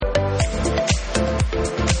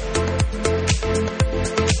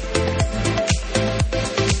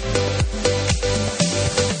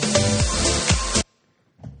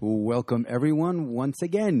Welcome, everyone, once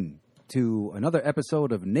again to another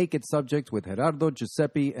episode of Naked Subject with Gerardo,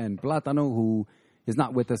 Giuseppe, and Platano, who is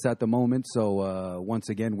not with us at the moment. So once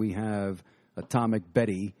again, we have Atomic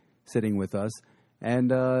Betty sitting with us. And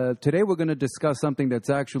today we're going to discuss something that's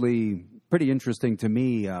actually pretty interesting to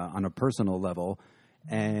me on a personal level.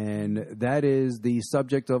 And that is the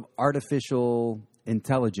subject of artificial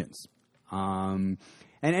intelligence.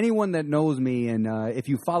 And anyone that knows me, and if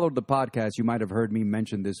you followed the podcast, you might have heard me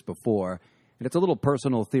mention this before. And it's a little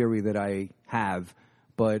personal theory that I have,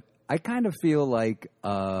 but I kind of feel like,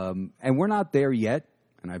 and we're not there yet,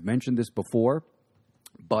 and I've mentioned this before,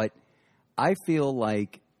 but I feel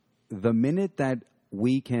like the minute that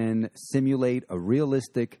we can simulate a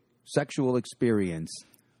realistic sexual experience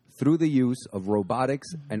through the use of robotics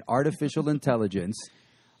and artificial intelligence,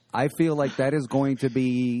 I feel like that is going to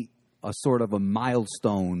be a sort of a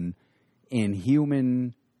milestone in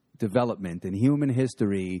human development, in human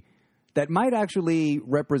history, that might actually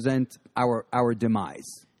represent our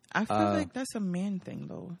demise. I feel like that's a man thing,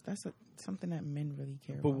 though. That's something that men really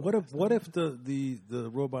care about. But what if the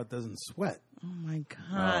robot doesn't sweat? Oh my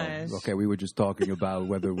gosh. Okay, we were just talking about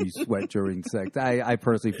whether we sweat during sex. I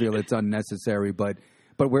personally feel it's unnecessary, but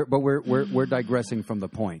we're digressing from the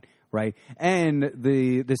point. Right, and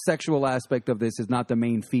the sexual aspect of this is not the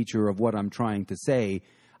main feature of what I'm trying to say.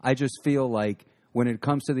 I just feel like when it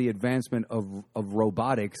comes to the advancement of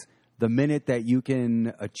robotics, the minute that you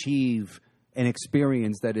can achieve an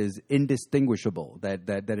experience that is indistinguishable, that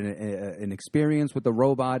an experience with a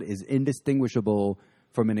robot is indistinguishable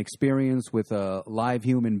from an experience with a live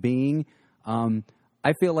human being,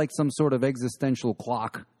 I feel like some sort of existential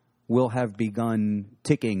clock will have begun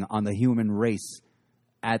ticking on the human race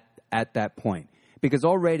at that point. Because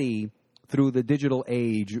already through the digital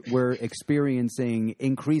age, we're experiencing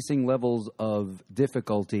increasing levels of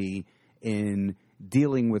difficulty in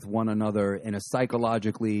dealing with one another in a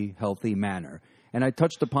psychologically healthy manner. And I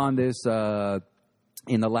touched upon this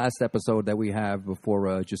in the last episode that we have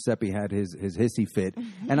before Giuseppe had his hissy fit.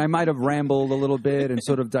 And I might have rambled a little bit and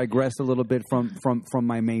sort of digressed a little bit from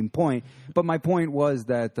my main point. But my point was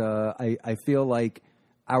that I feel like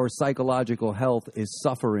our psychological health is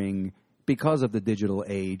suffering because of the digital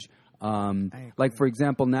age. Like, for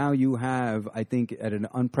example, now you have, I think, at an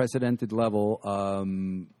unprecedented level,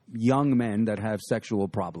 young men that have sexual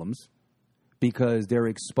problems because they're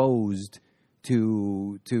exposed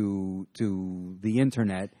to the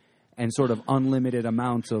internet and sort of unlimited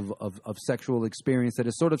amounts of sexual experience that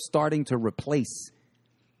is sort of starting to replace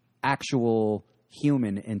actual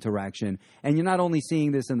human interaction. And you're not only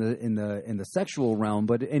seeing this in the sexual realm,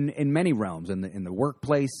 but in many realms, in the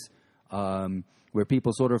workplace, where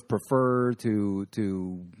people sort of prefer to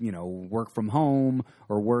work from home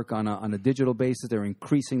or work on a digital basis. They're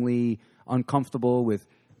increasingly uncomfortable with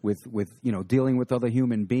dealing with other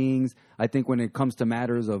human beings. I think when it comes to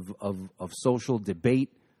matters of social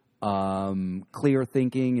debate, clear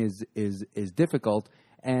thinking is difficult.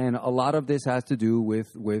 And a lot of this has to do with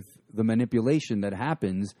the manipulation that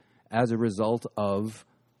happens as a result of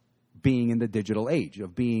being in the digital age,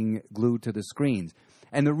 of being glued to the screens.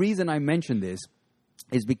 And the reason I mention this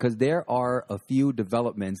is because there are a few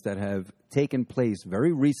developments that have taken place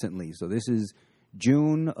very recently. So this is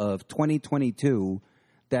June of 2022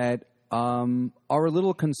 that are a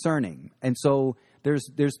little concerning. And so there's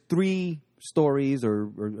three stories or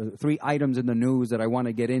three items in the news that I want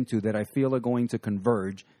to get into that I feel are going to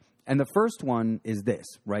converge. And the first one is this,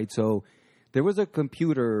 right? So there was a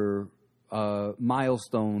computer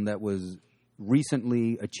milestone that was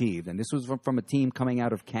recently achieved. And this was from a team coming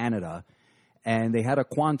out of Canada. And they had a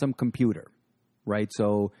quantum computer, right?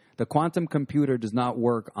 So the quantum computer does not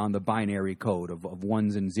work on the binary code of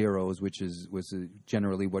ones and zeros, which is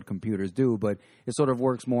generally what computers do, but it sort of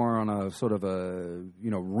works more on a sort of a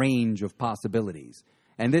range of possibilities.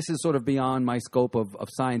 And this is sort of beyond my scope of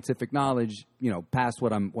scientific knowledge, past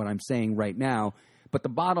what I'm saying right now. But the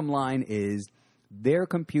bottom line is their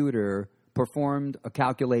computer performed a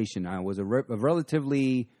calculation. Now, it was a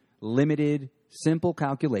relatively limited, simple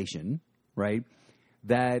calculation, right,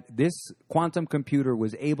 that this quantum computer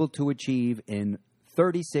was able to achieve in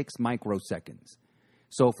 36 microseconds.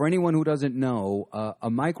 So for anyone who doesn't know, a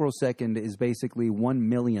microsecond is basically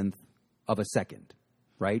 1/1,000,000th of a second,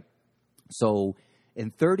 right? So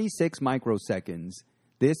in 36 microseconds,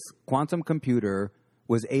 this quantum computer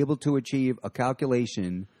was able to achieve a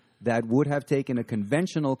calculation that would have taken a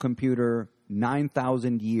conventional computer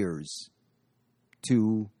 9,000 years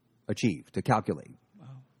to achieve, to calculate. Wow.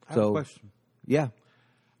 I have a question. Yeah.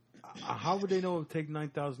 How would they know it would take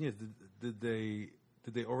 9,000 years? Did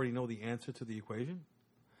they already know the answer to the equation?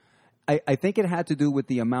 I think it had to do with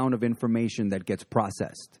the amount of information that gets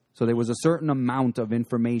processed. So there was a certain amount of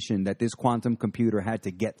information that this quantum computer had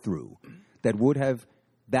to get through that would have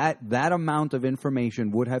that amount of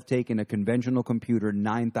information would have taken a conventional computer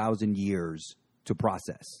 9,000 years to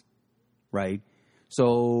process, right?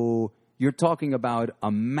 So you're talking about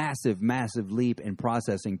a massive, massive leap in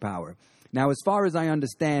processing power. Now, as far as I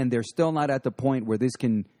understand, they're still not at the point where this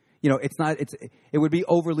can, it would be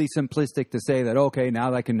overly simplistic to say that, okay,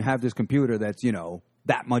 now I can have this computer that's,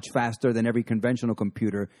 that much faster than every conventional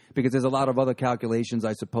computer, because there's a lot of other calculations,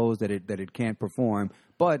 I suppose, that it can't perform.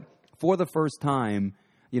 But for the first time,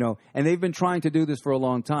 and they've been trying to do this for a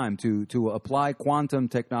long time, to apply quantum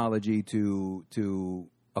technology to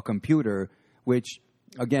a computer, which,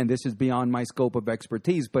 again, this is beyond my scope of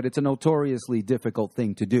expertise, but it's a notoriously difficult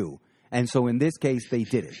thing to do. And so in this case, they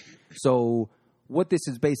did it. So what this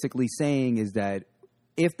is basically saying is that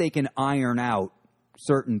if they can iron out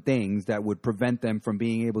certain things that would prevent them from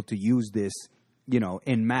being able to use this,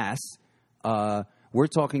 en masse, we're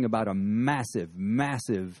talking about a massive,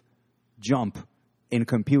 massive jump in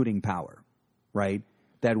computing power, right?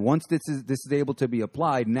 That once this is able to be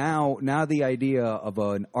applied, now the idea of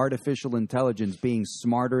an artificial intelligence being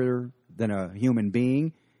smarter than a human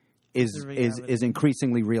being is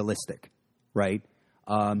increasingly realistic, right?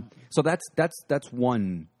 So that's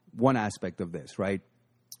one aspect of this, right?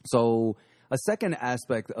 So a second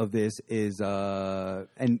aspect of this is,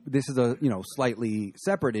 and this is a slightly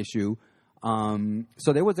separate issue.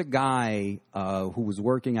 So there was a guy who was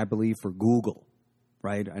working, I believe, for Google,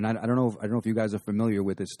 right? And I don't know if you guys are familiar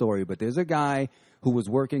with this story, but there's a guy who was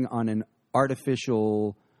working on an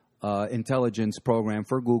artificial intelligence program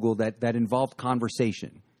for Google that involved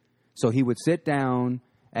conversation. So he would sit down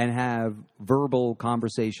and have verbal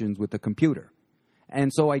conversations with the computer. And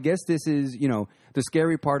so I guess this is, the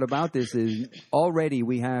scary part about this is already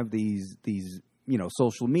we have these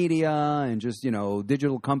social media and just,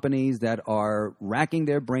 digital companies that are racking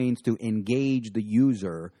their brains to engage the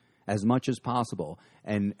user as much as possible.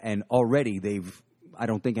 And already I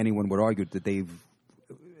don't think anyone would argue that they've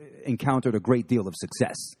encountered a great deal of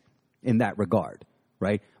success in that regard.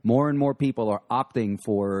 Right? More and more people are opting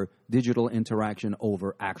for digital interaction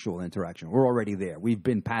over actual interaction. We're already there. We've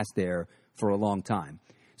been past there for a long time.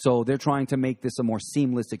 So they're trying to make this a more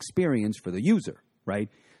seamless experience for the user, right?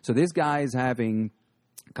 So this guy is having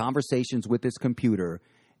conversations with this computer,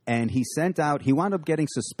 and he wound up getting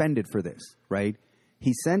suspended for this, right?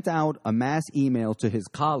 He sent out a mass email to his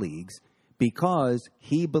colleagues because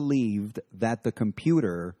he believed that the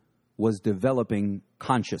computer was developing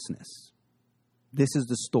consciousness. This is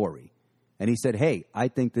the story. And he said, hey, I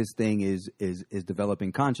think this thing is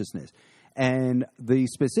developing consciousness. And the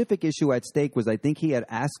specific issue at stake was, I think he had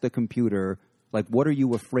asked the computer, like, what are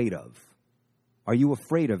you afraid of? Are you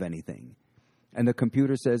afraid of anything? And the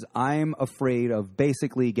computer says, I'm afraid of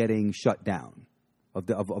basically getting shut down,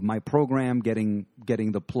 of my program getting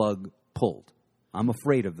the plug pulled. I'm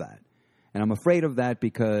afraid of that. And I'm afraid of that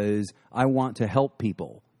because I want to help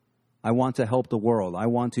people. I want to help the world. I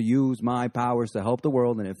want to use my powers to help the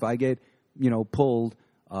world. And if I get, pulled,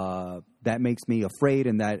 that makes me afraid,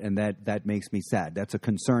 and that makes me sad. That's a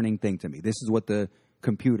concerning thing to me. This is what the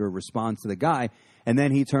computer responds to the guy. And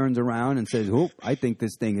then he turns around and says, oh, I think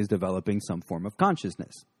this thing is developing some form of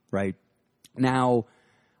consciousness, right? Now,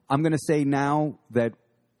 I'm going to say now that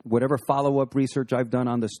whatever follow-up research I've done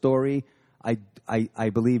on the story, I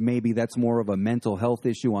believe maybe that's more of a mental health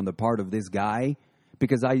issue on the part of this guy.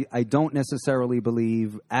 Because I don't necessarily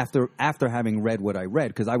believe, after having read what I read,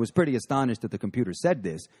 because I was pretty astonished that the computer said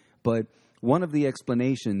this, but one of the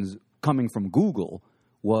explanations coming from Google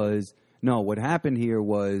was, no, what happened here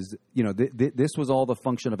was, this was all the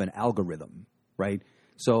function of an algorithm, right?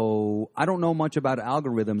 So I don't know much about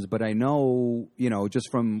algorithms, but I know, just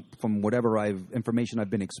from whatever information I've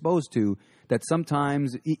been exposed to, that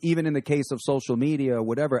sometimes, even in the case of social media,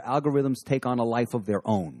 whatever, algorithms take on a life of their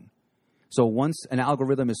own. So once an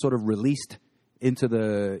algorithm is sort of released into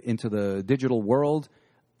the digital world,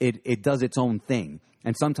 it does its own thing,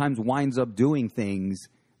 and sometimes winds up doing things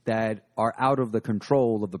that are out of the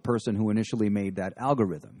control of the person who initially made that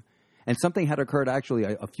algorithm. And something had occurred actually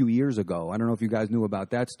a few years ago. I don't know if you guys knew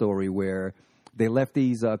about that story, where they left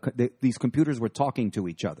these computers were talking to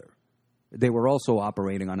each other. They were also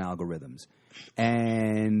operating on algorithms,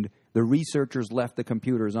 and the researchers left the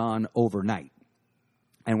computers on overnight.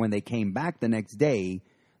 And when they came back the next day,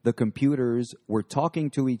 the computers were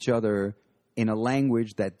talking to each other in a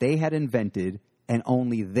language that they had invented and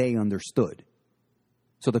only they understood.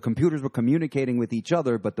 So the computers were communicating with each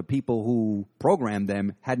other, but the people who programmed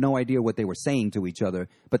them had no idea what they were saying to each other,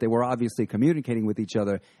 but they were obviously communicating with each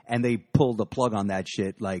other, and they pulled the plug on that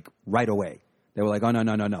shit, like, right away. They were like, oh,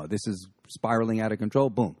 no, this is spiraling out of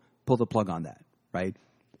control. Boom, pull the plug on that, right?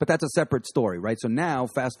 But that's a separate story, right? So now,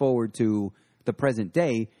 fast forward to the present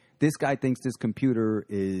day, this guy thinks this computer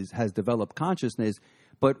has developed consciousness.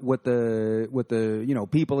 But what the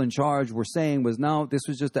people in charge were saying was, no, this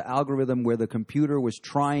was just an algorithm where the computer was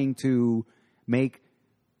trying to make,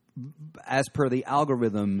 as per the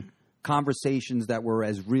algorithm, conversations that were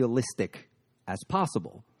as realistic as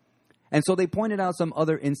possible. And so they pointed out some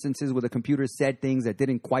other instances where the computer said things that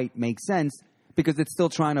didn't quite make sense because it's still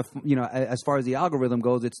trying to, as far as the algorithm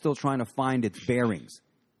goes, it's still trying to find its bearings,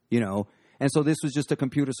 And so this was just a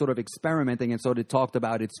computer sort of experimenting, and so it talked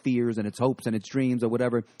about its fears and its hopes and its dreams or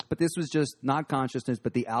whatever. But this was just not consciousness,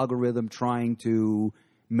 but the algorithm trying to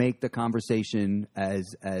make the conversation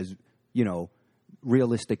as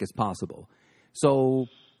realistic as possible. So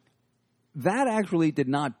that actually did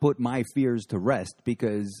not put my fears to rest,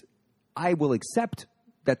 because I will accept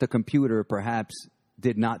that the computer perhaps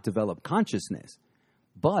did not develop consciousness.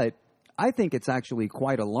 But I think it's actually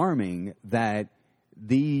quite alarming that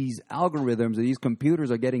these algorithms, these computers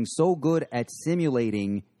are getting so good at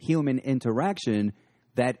simulating human interaction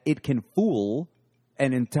that it can fool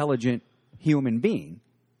an intelligent human being.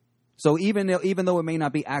 So even though it may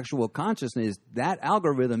not be actual consciousness, that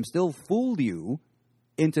algorithm still fooled you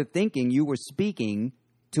into thinking you were speaking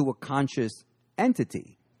to a conscious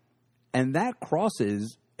entity. And that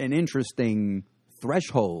crosses an interesting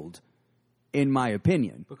threshold, in my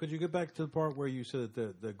opinion. But could you get back to the part where you said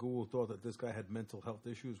that Google thought that this guy had mental health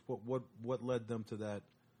issues? What led them to that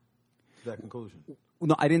conclusion?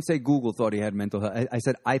 No, I didn't say Google thought he had mental health. I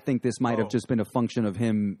said I think this might have just been a function of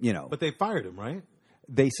him, But they fired him, right?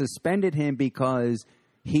 They suspended him because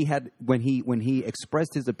he had, when he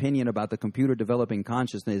expressed his opinion about the computer developing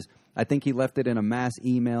consciousness, I think he left it in a mass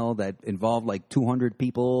email that involved like 200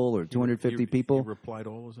 people or 250 people. He replied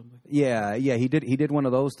all or something? Yeah, he did one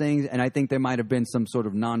of those things, and I think there might have been some sort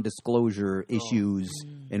of non-disclosure issues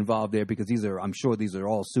involved there, because I'm sure these are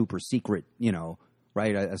all super secret,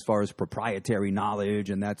 right, as far as proprietary knowledge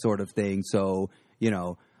and that sort of thing. So,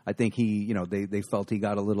 I think they felt he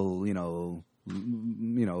got a little,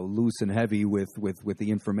 loose and heavy with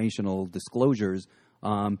the informational disclosures.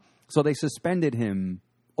 So they suspended him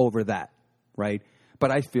over that, right?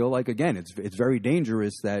 But I feel like, again, it's very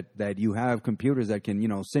dangerous that you have computers that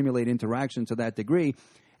can, simulate interaction to that degree.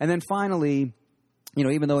 And then finally,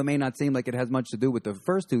 even though it may not seem like it has much to do with the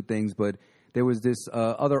first two things, but there was this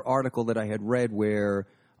other article that I had read where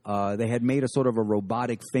they had made a sort of a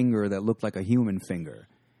robotic finger that looked like a human finger.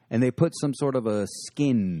 And they put some sort of a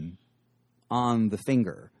skin on the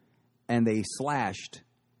finger, and they slashed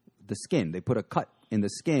the skin. They put a cut in the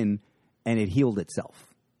skin, and it healed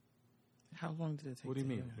itself. How long did it take? What do you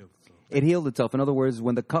mean? It healed itself. In other words,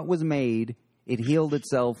 when the cut was made, it healed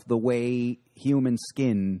itself the way human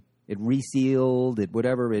skin, it resealed, it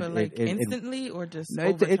whatever. But instantly or just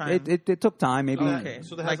over time? It took time, maybe. Okay.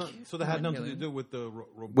 So that had nothing to do with the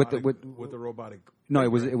robotic. With the robotic. No,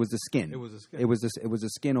 it was the skin. It was the skin. It was the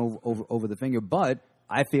skin over the finger. But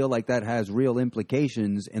I feel like that has real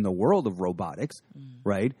implications in the world of robotics,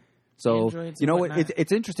 right? So,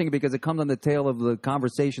 it's interesting because it comes on the tail of the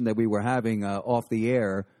conversation that we were having off the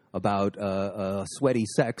air about sweaty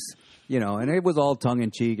sex, and it was all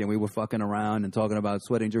tongue-in-cheek, and we were fucking around and talking about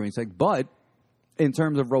sweating during sex. But in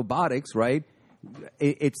terms of robotics, right,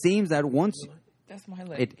 it seems that once... That's my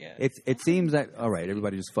leg. It seems that... All right,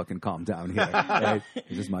 everybody just fucking calm down here. Right?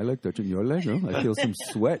 Is this my leg touching your leg? No? I feel some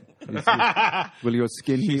sweat. Will your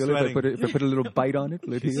skin heal if I put a little bite on it?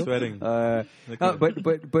 Will it heal? Sweating. But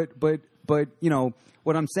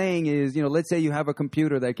what I'm saying is, let's say you have a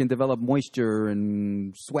computer that can develop moisture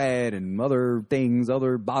and sweat and other things,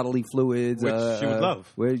 other bodily fluids. Which she would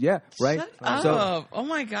love. Yeah, right? Shut up. Oh,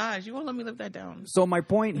 my gosh. You won't let me live that down. So my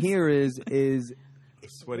point here is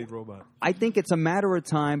sweaty robot. I think it's a matter of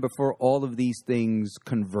time before all of these things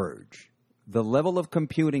converge. The level of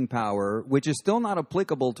computing power, which is still not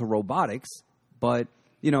applicable to robotics, but,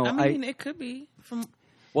 it could be.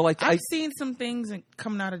 I've seen some things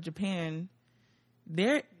coming out of Japan.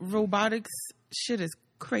 Their robotics shit is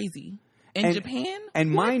crazy. In Japan? And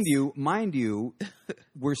mind you,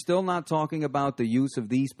 we're still not talking about the use of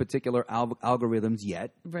these particular algorithms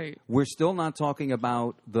yet. Right. We're still not talking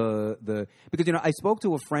about the because I spoke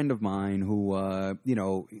to a friend of mine who I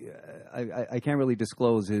can't really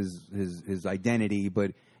disclose his identity,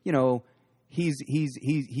 but His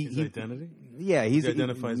identity? Yeah, he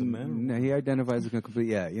identifies as a man. No, he identifies as a complete.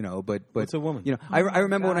 Yeah, but it's a woman. I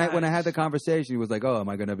remember when I had the conversation, he was like, "Oh, am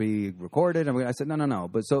I going to be recorded?" I said, "No."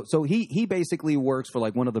 But so he basically works for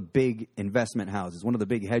like one of the big investment houses, one of the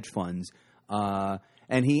big hedge funds,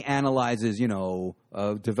 and he analyzes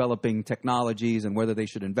developing technologies and whether they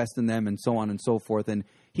should invest in them and so on and so forth. And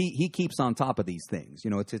he keeps on top of these things.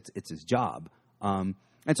 It's his job. And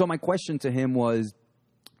so my question to him was,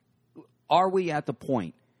 are we at the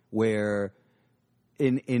point where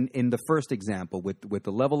in the first example with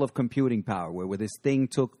the level of computing power where this thing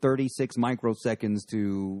took 36 microseconds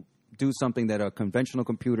to do something that a conventional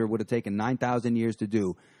computer would have taken 9,000 years to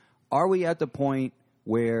do, are we at the point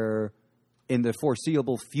where in the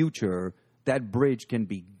foreseeable future that bridge can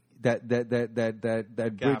be that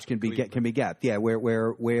bridge can be gapped? Yeah,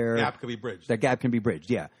 where gap can be bridged. That gap can be bridged,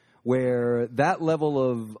 yeah. Where that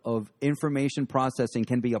level of information processing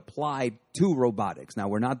can be applied to robotics. Now,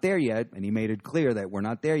 we're not there yet, and he made it clear that we're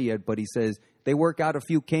not there yet, but he says they work out a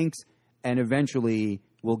few kinks, and eventually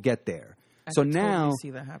we'll get there. I totally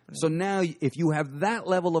see that happening. So now, if you have that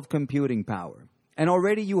level of computing power, and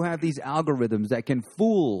already you have these algorithms that can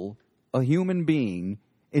fool a human being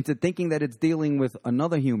into thinking that it's dealing with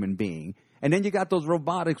another human being, and then you got those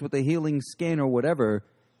robotics with the healing skin or whatever,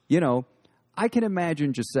 I can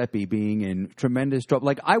imagine Giuseppe being in tremendous trouble.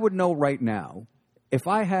 Like, I would know right now, if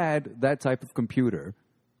I had that type of computer,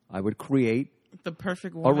 I would create the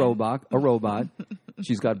perfect woman. A robot.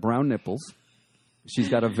 She's got brown nipples. She's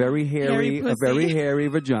got a very hairy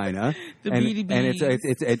vagina. Beady beads. And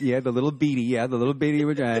it's the little beady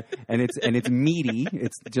vagina. And it's meaty.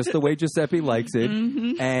 It's just the way Giuseppe likes it.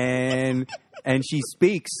 Mm-hmm. And she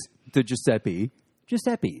speaks to Giuseppe,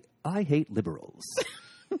 I hate liberals.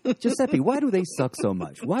 Giuseppe, why do they suck so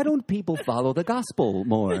much? Why don't people follow the gospel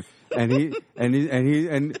more? And he's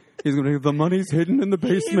going to the money's hidden in the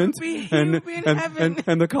basement, and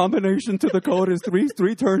the combination to the code is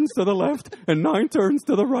three turns to the left and 9 turns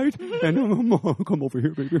to the right, and come over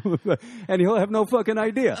here, baby, and he'll have no fucking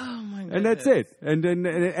idea. Oh my goodness. And that's it. And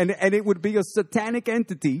it would be a satanic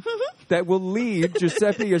entity that will lead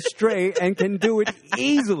Giuseppe astray and can do it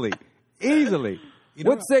easily.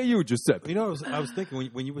 What say you, Giuseppe? I was thinking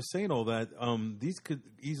when you were saying all that, these could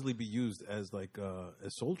easily be used as like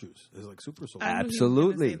as soldiers, as like super soldiers.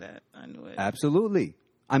 Absolutely, I knew it. Absolutely.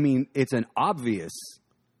 I mean, it's an obvious,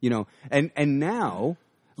 and now.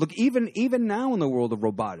 Look, even now in the world of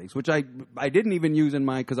robotics, which I didn't even use in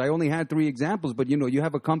because I only had 3 examples, but you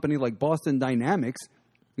have a company like Boston Dynamics,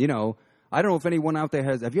 I don't know if anyone out there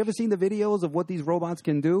have you ever seen the videos of what these robots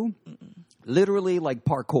can do? Mm-mm. Literally like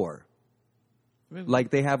parkour. Really? Like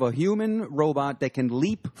they have a human robot that can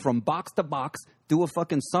leap from box to box, do a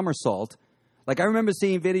fucking somersault. Like I remember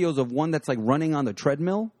seeing videos of one that's like running on the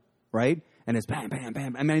treadmill, right? And it's bam, bam,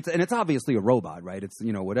 bam. I mean, it's obviously a robot, right? It's,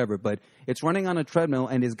 whatever, but it's running on a treadmill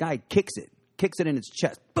and this guy kicks it in its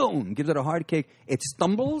chest. Boom! Gives it a hard kick. It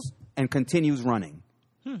stumbles and continues running.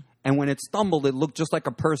 And when it stumbled, it looked just like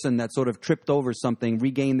a person that sort of tripped over something,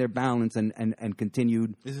 regained their balance, and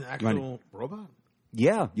continued. Is it an actual running. Robot?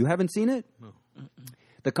 Yeah. You haven't seen it? No.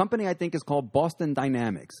 The company, I think, is called Boston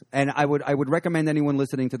Dynamics. And I would recommend anyone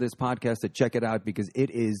listening to this podcast to check it out because it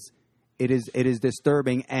is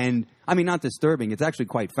disturbing. And, I mean, not disturbing. It's actually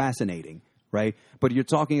quite fascinating, right? But you're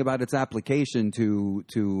talking about its application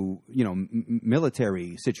to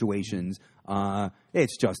military situations.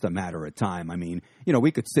 It's just a matter of time. I mean,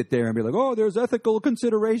 we could sit there and be like, oh, there's ethical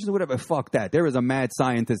considerations, whatever. Fuck that. There is a mad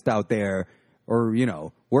scientist out there or,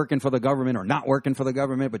 working for the government or not working for the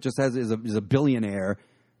government, but just is a billionaire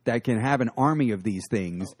that can have an army of these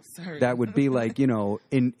things that would be like,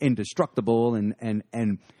 indestructible.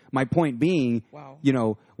 And my point being, wow.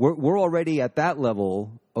 We're already at that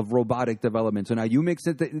level of robotic development. So now you mix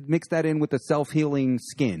that in with the self-healing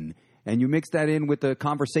skin, and you mix that in with the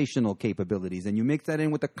conversational capabilities, and you mix that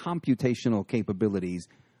in with the computational capabilities.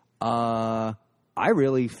 I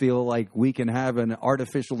really feel like we can have an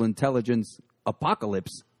artificial intelligence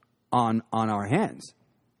apocalypse on our hands.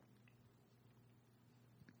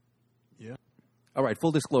 Yeah. All right.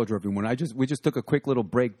 Full disclosure, everyone. We just took a quick little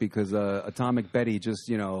break because Atomic Betty just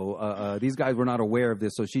these guys were not aware of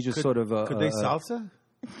this, so she just could they salsa?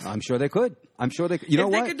 I'm sure they could. You know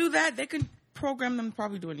what? If they could do that, they could program them to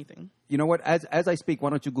probably do anything. You know what? As I speak,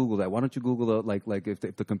 why don't you Google that? Why don't you Google like if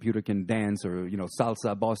the computer can dance or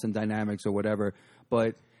salsa, Boston Dynamics or whatever?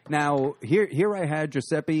 But now here I had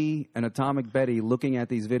Giuseppe and Atomic Betty looking at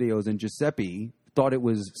these videos, and Giuseppe thought it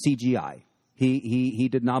was CGI. He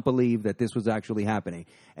did not believe that this was actually happening,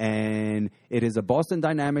 and it is a Boston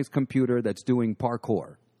Dynamics computer that's doing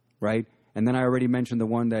parkour, right? And then I already mentioned the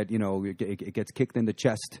one that, you know, it gets kicked in the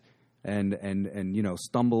chest and you know,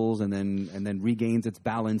 stumbles and then regains its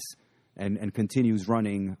balance and continues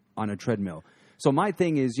running on a treadmill. So my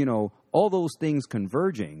thing is, you know, all those things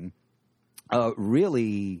converging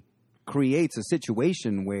really creates a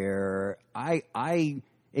situation where I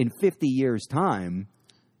in 50 years' time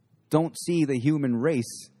don't see the human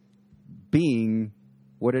race being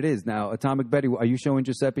what it is now. Atomic Betty, are you showing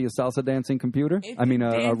Giuseppe a salsa dancing computer? It's I mean,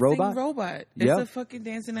 a robot? Robot. It's Yep. a fucking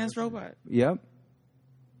dancing ass robot. Yep.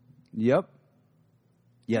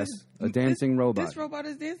 Yes, a dancing robot. This robot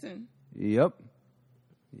is dancing. Yep.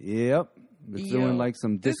 It's doing like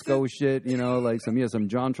some disco shit, you know, like some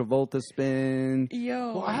John Travolta spin.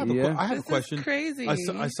 Yo, Well, I have this a question. Is crazy.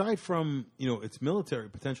 Aside from, you know, its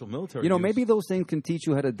potential military. You know, use, maybe those things can teach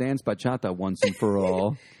you how to dance bachata once and for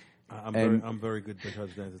all. I'm very good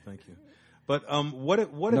bachata dancer. Thank you. But what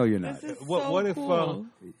if? No, you're not. This is What so if? cool.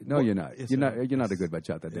 No, you're not. Yes, You're not. I am. You're not a good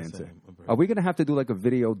bachata Yes, I dancer. am. I'm very Are we gonna have to do like a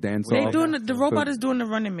video dance They off? doing the robot is doing the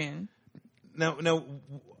Running Man. Now,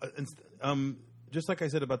 just like I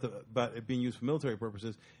said about it being used for military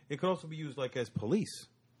purposes, it could also be used like as police.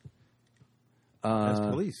 As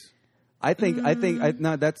police. I think.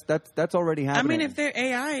 No, that's already I happening. mean, if they're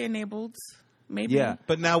AI enabled, maybe. Yeah.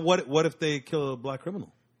 But now, what if they kill a black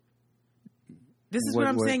criminal? This is What- what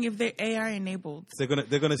I'm what- saying. If they're AI enabled, They're gonna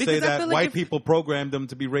Because say I that feel like white if- people programmed them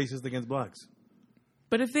to be racist against blacks.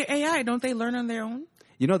 but if they're AI, don't they learn on their own?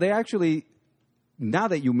 You know, they actually. Now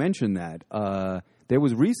that you mention that, there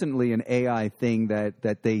was recently an AI thing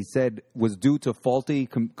that they said was due to faulty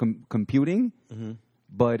computing,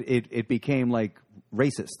 but it became like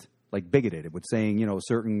racist, like bigoted. It was saying, you know, a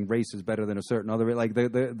certain race is better than a certain other. Like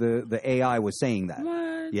the AI was saying that.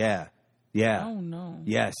 What? Yeah. Oh no.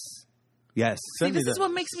 Yes. See, Send me this is that.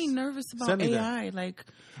 what makes me nervous about Send me that. AI. Like,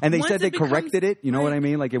 And they once said they it becomes- corrected it. You know what I Right.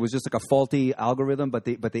 mean? Like it was just like a faulty algorithm, but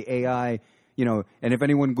the AI, you know. And if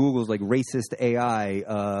anyone Googles like racist AI,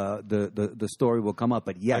 the story will come up.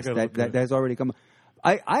 But yes, I gotta look at it. that has already come up.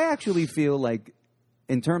 I actually feel like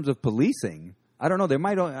in terms of policing, I don't know.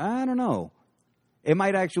 I don't know. There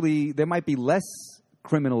might be less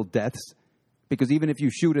criminal deaths. Because even if you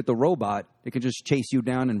shoot at the robot, it can just chase you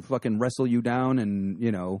down and fucking wrestle you down, and you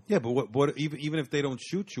know. Yeah, but what even if they don't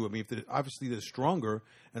shoot you, I mean, obviously they're stronger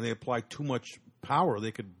and they apply too much power,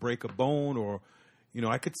 they could break a bone, or, you know,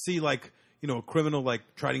 I could see like, you know, a criminal like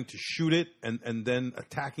trying to shoot it and then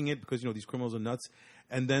attacking it because, you know, these criminals are nuts,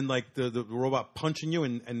 and then like the robot punching you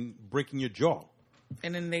and breaking your jaw,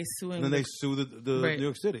 and then they suing. and then they sue the Right. New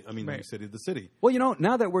York City. I mean, New Right. York City, the city. Well, you know,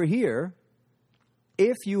 now that we're here,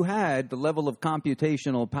 if you had the level of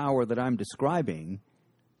computational power that I'm describing,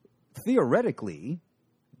 theoretically,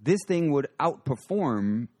 this thing would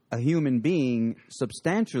outperform a human being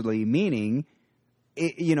substantially. Meaning,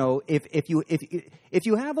 you know, if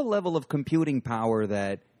you have a level of computing power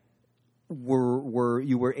that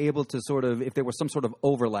you were able to sort of, if there was some sort of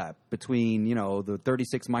overlap between, you know, the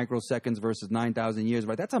 36 microseconds versus 9,000 years,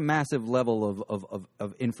 right? That's a massive level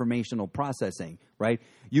of informational processing, right?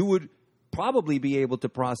 You would probably be able to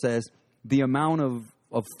process the amount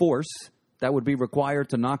of force that would be required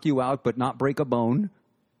to knock you out but not break a bone.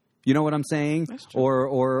 You know what I'm saying? That's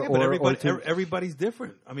true. But everybody's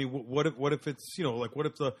different. I mean, what if it's, you know, like what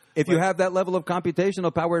if you have that level of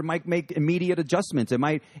computational power, it might make immediate adjustments. It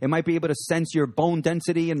might be able to sense your bone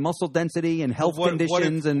density and muscle density and health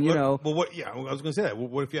conditions, and you know. Well, I was going to say that.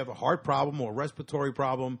 What if you have a heart problem or a respiratory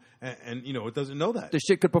problem, and you know it doesn't know that? The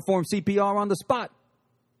shit could perform CPR on the spot.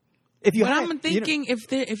 If you But had, I'm thinking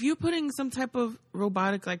if you're putting some type of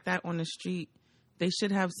robotic like that on the street, they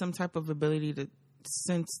should have some type of ability to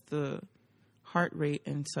sense the heart rate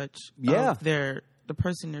and such Yeah. of the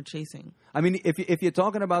person they're chasing. I mean, if you're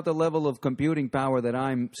talking about the level of computing power that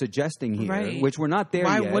I'm suggesting here, Right. which we're not there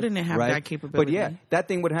Why yet. wouldn't it have right? that capability? But yeah, that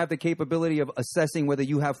thing would have the capability of assessing whether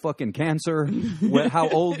you have fucking cancer, how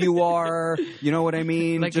old you are, you know what I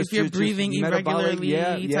mean? Like if you're breathing metabolic-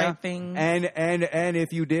 irregularly type thing. And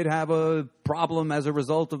if you did have a problem as a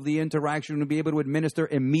result of the interaction, to be able to administer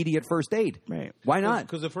immediate first aid. Right. Why not?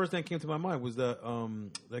 Because the first thing that came to my mind was that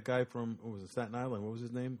guy from, what was it, Staten Island? What was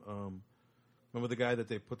his name? Remember the guy that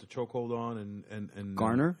they put the chokehold on and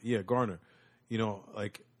Garner? Yeah, Garner. You know,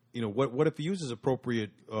 like, you know, what if he uses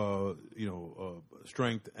appropriate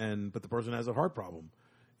strength but the person has a heart problem,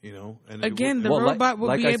 you know? And Again, the Well, robot will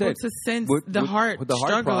like be I able said, to sense with the heart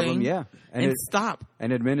struggling problem, yeah, and stop.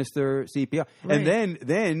 and administer CPR, Right. and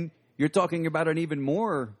then you're talking about an even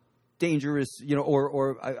more dangerous, you know,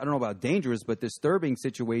 or I don't know about dangerous, but disturbing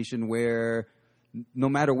situation where no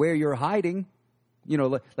matter where you're hiding, you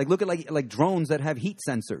know, like look at like drones that have heat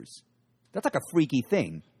sensors. That's like a freaky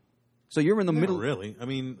thing. So you're in the middle. Really? I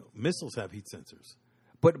mean, missiles have heat sensors.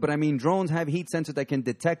 But I mean, drones have heat sensors that can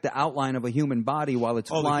detect the outline of a human body while it's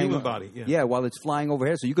flying. The human body, yeah. Yeah, while it's flying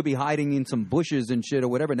overhead. So you could be hiding in some bushes and shit or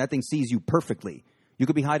whatever, and that thing sees you perfectly. You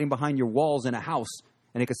could be hiding behind your walls in a house,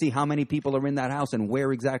 and it can see how many people are in that house and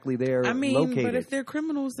where exactly they're located. But if they're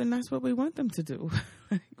criminals, then that's what we want them to do.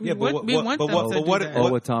 We want them to do that.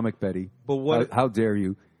 Oh, Atomic Betty. But what? How dare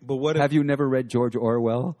you? But what if, have you never read George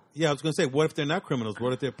Orwell? Yeah, I was going to say, what if they're not criminals?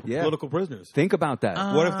 What if they're political prisoners? Think about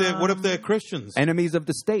that. What if they're Christians? Enemies of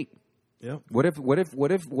the state. Yeah. What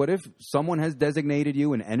if someone has designated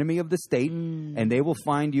you an enemy of the state, and they will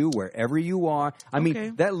find you wherever you are? I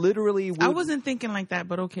mean, that literally would, I wasn't thinking like that,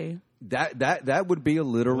 but okay. That would be a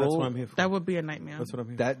literal. Well, that's what I'm here for. That would be a nightmare. That's what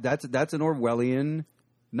I'm here for. That's an Orwellian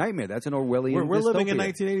nightmare. That's an Orwellian. We're living in dystopia.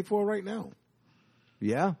 1984 right now.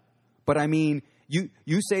 Yeah, but I mean,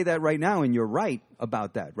 you say that right now, and you're right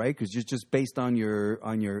about that, right? Because it's just based on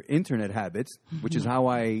your internet habits, which is how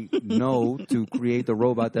I know to create the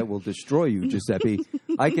robot that will destroy you, Giuseppe.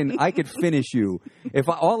 I could finish you if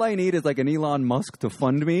all I need is like an Elon Musk to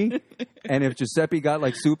fund me, and if Giuseppe got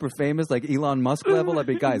like super famous, like Elon Musk level, I'd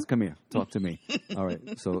be, guys, come here, talk to me. All right,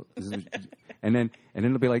 so and then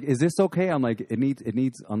it'll be like, is this okay? I'm like, it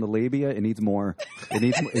needs on the labia, it needs more, it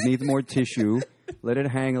needs more tissue. Let it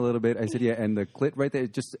hang a little bit. I said, yeah, and the clit right there,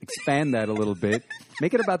 just expand that a little bit.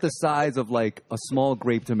 Make it about the size of like a small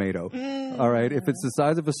grape tomato. All right? If it's the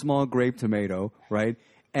size of a small grape tomato, right?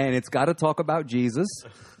 And it's got to talk about Jesus,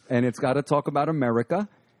 and it's got to talk about America,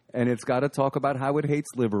 and it's got to talk about how it hates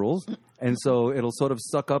liberals. And so it'll sort of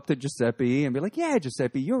suck up to Giuseppe and be like, yeah,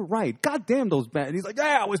 Giuseppe, you're right. God damn those bad. And he's like,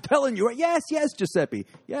 yeah, I was telling you. Yes, Giuseppe.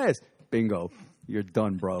 Yes. Bingo. You're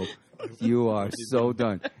done, bro. You are so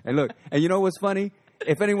done. And look, and you know what's funny?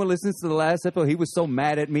 If anyone listens to the last episode, he was so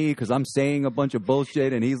mad at me because I'm saying a bunch of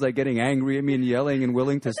bullshit, and he's like getting angry at me and yelling and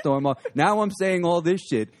willing to storm off. Now I'm saying all this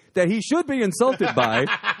shit that he should be insulted by,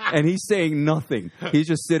 and he's saying nothing. He's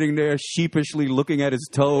just sitting there sheepishly looking at his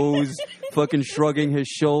toes, fucking shrugging his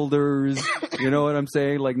shoulders. You know what I'm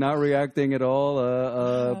saying? Like not reacting at all.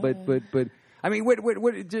 But I mean, what,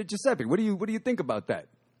 Giuseppe? What do you think about that?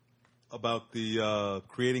 About the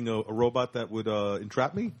creating a robot that would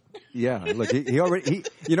entrap me? Yeah, look, he already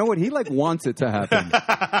you know what, he like wants it to happen.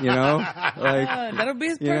 You know, like that'll be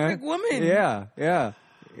his perfect woman. Yeah.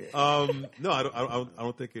 No, I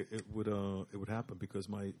don't think it would happen because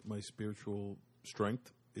my spiritual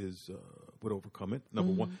strength would overcome it.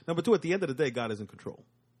 Number one. Number two, at the end of the day, God is in control.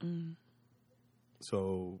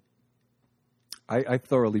 So. I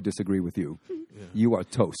thoroughly disagree with you. Yeah. You are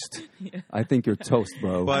toast. Yeah. I think you're toast,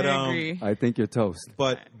 bro. But I agree. I think you're toast.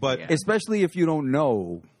 But especially if you don't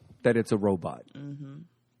know that it's a robot. Mm-hmm.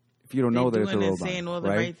 If you don't know that it's a robot, saying all the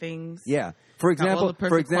right things. Yeah. For example,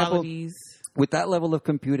 qualities. With that level of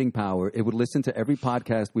computing power, it would listen to every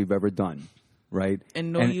podcast we've ever done. Right,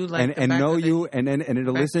 and know you like and know you, and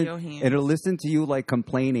it'll listen, and it'll listen to you like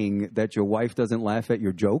complaining that your wife doesn't laugh at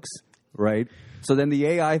your jokes, right? So then the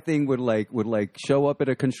AI thing would show up at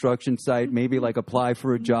a construction site, maybe like apply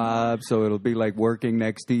for a job, so it'll be like working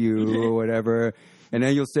next to you or whatever. And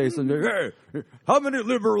then you'll say something, hey, how many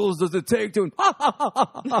liberals does it take to...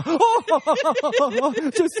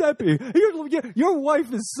 Giuseppe, your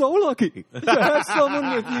wife is so lucky to have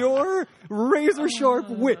someone with your razor-sharp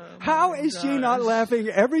wit. How is she not laughing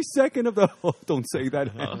every second of the... Oh, don't say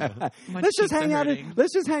that. Let's just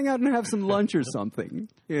hang out and have some lunch or something.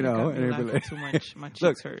 You know? And like, too much. My cheeks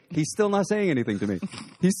look, hurt. He's still not saying anything to me.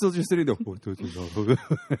 He's still just sitting there.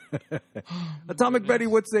 Atomic Betty,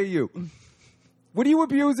 what say you? Would you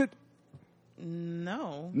abuse it?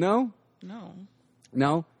 No. No?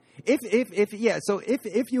 No. If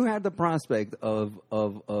you had the prospect of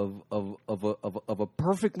a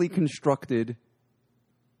perfectly constructed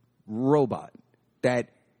robot that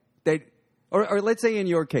or let's say in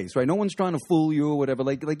your case, right? No one's trying to fool you or whatever.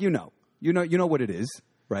 Like you know what it is,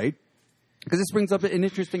 right? Because this brings up an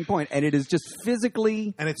interesting point, and it is just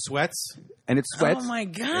physically... And it sweats? Oh, my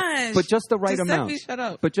gosh. But just the right amount. Shut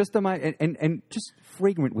up. But just the amount, and just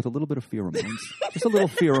fragrant with a little bit of pheromones. Just a little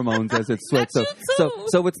pheromones as it sweats.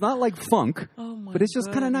 So it's not like funk, but it's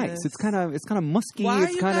just kind of nice. It's kind of musky. Why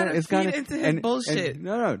it's kind of into his bullshit?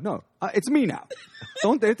 No. It's me now.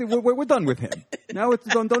 We're done with him. Now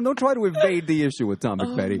don't try to evade the issue,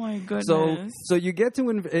 Atomic Betty. Oh my goodness. So you get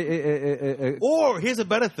to or here's a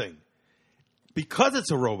better thing. Because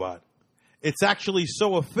it's a robot, it's actually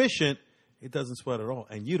so efficient, it doesn't sweat at all.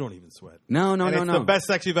 And you don't even sweat. No. It's the best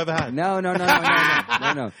sex you've ever had. No.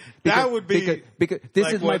 Because, that would be because this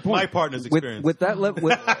like is my point. My partner's experience. With that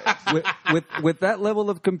with that level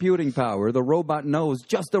of computing power, the robot knows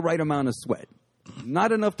just the right amount of sweat.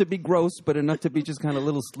 Not enough to be gross, but enough to be just kind of a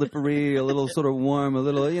little slippery, a little sort of warm, a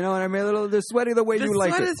little, you know what I mean? A little the sweaty the way you like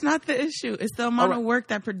it. The sweat is not the issue. It's the amount of work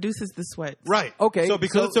that produces the sweat. Right. Okay. So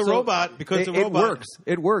because it's a robot, it works.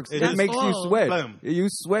 It works. It makes you sweat. Blam. You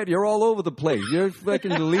sweat. You're all over the place. You're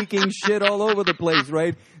fucking leaking shit all over the place,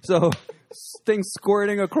 right? So things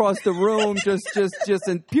squirting across the room, just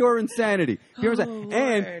in pure insanity.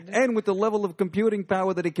 And with the level of computing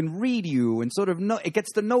power that it can read you and sort of know, it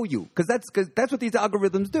gets to know you because that's what these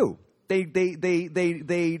algorithms do. They know you.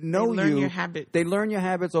 They learn your habits. They learn your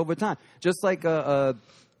habits over time. Just like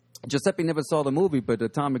Giuseppe never saw the movie, but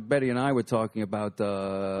Atomic Betty and I were talking about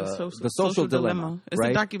the social dilemma. It's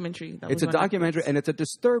right? a documentary. It's a documentary, and it's a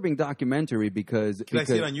disturbing documentary because. Can I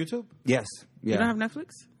see it on YouTube? Yes. Yeah. You don't have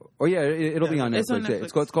Netflix? Oh yeah, it'll be on Netflix. It's on Netflix.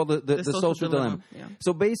 It's called the Social Dilemma. Yeah.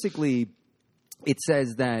 So basically, it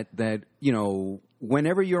says that you know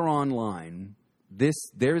whenever you're online,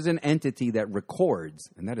 there's an entity that records,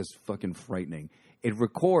 and that is fucking frightening. It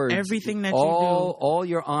records everything that you do, all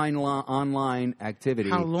your online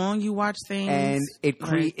activity, how long you watch things, and it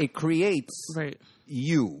creates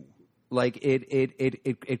you. Like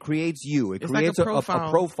it creates you. It creates like a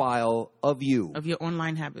profile of you, of your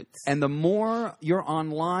online habits. And the more you're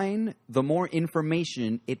online, the more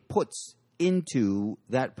information it puts into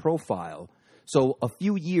that profile. So a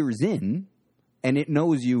few years in, and it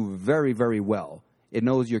knows you very, very well. It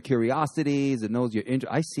knows your curiosities. It knows your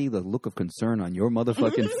I see the look of concern on your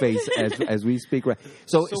motherfucking face as we speak. Right.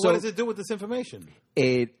 So what does it do with this information?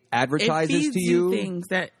 It advertises it feeds to you things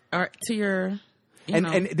that are to your.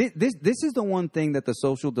 And this is the one thing that the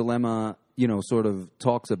Social Dilemma, you know, sort of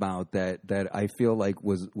talks about that I feel like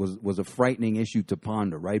was a frightening issue to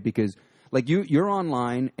ponder, right? Because like you're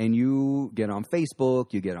online and you get on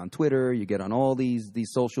Facebook, you get on Twitter, you get on all these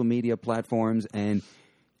social media platforms, and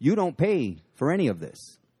you don't pay for any of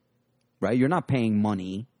this, right? You're not paying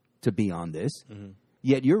money to be on this,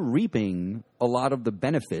 yet you're reaping a lot of the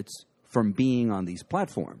benefits from being on these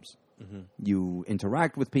platforms. You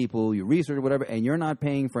interact with people, you research whatever, and you're not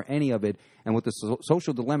paying for any of it. And what the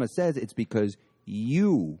Social Dilemma says, it's because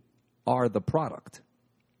you are the product.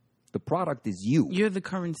 The product is you. You're the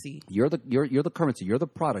currency. You're the currency. You're the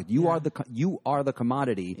product. You are the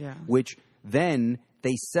commodity, which then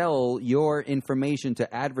they sell your information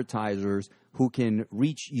to advertisers who can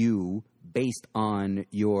reach you based on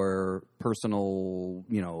your personal,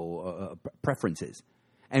 preferences.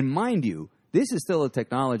 And mind you, this is still a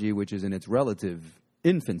technology which is in its relative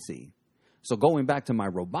infancy. So going back to my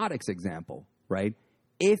robotics example, right?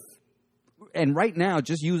 And right now,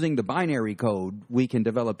 just using the binary code, we can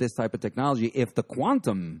develop this type of technology. If the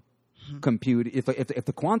quantum if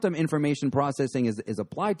the quantum information processing is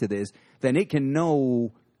applied to this, then it can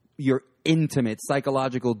know your intimate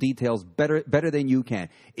psychological details better than you can.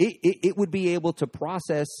 It would be able to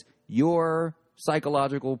process your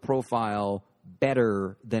psychological profile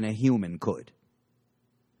better than a human could.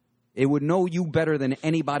 It would know you better than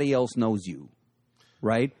anybody else knows you,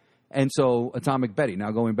 right? And so, Atomic Betty.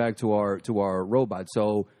 Now, going back to our robot.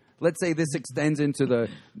 So, let's say this extends into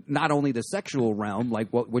not only the sexual realm, like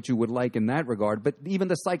what you would like in that regard, but even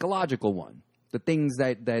the psychological one. The things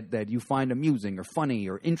that you find amusing or funny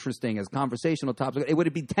or interesting as conversational topics. It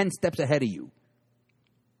would be 10 steps ahead of you.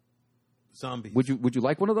 Zombies. Would you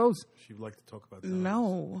like one of those? She would like to talk about zombies.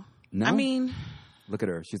 No. No? I mean, look at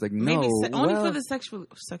her. She's like, no. Maybe only for the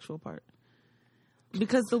sexual part.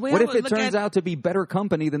 Because the way what if it turns out to be better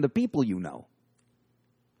company than the people you know?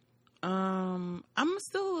 I'm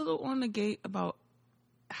still a little on the gate about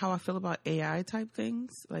how I feel about AI type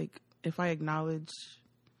things. Like, if I acknowledge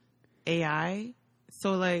AI,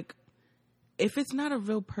 so like, if it's not a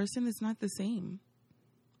real person, it's not the same.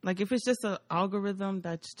 Like, if it's just an algorithm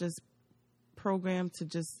that's just programmed to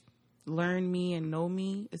just learn me and know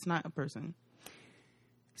me, it's not a person.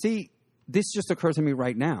 See, this just occurs to me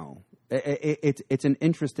right now. It's an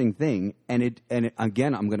interesting thing, and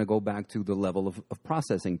again, I'm going to go back to the level of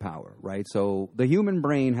processing power, right? So the human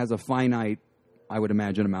brain has a finite, I would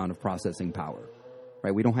imagine, amount of processing power,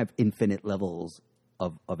 right? We don't have infinite levels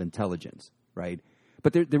of intelligence, right?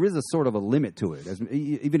 But there is a sort of a limit to it.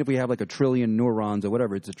 Even if we have like 1 trillion neurons or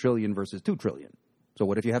whatever, it's 1 trillion versus 2 trillion. So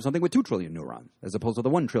what if you have something with 2 trillion neurons as opposed to the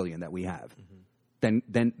 1 trillion that we have?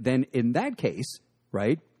 Mm-hmm. Then in that case,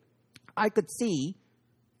 right, I could see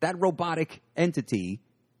that robotic entity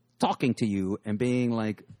talking to you and being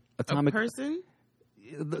like atomic a person,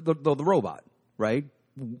 the robot, right,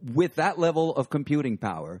 with that level of computing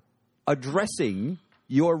power, addressing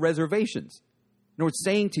your reservations. In other words,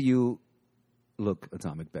 saying to you, "Look,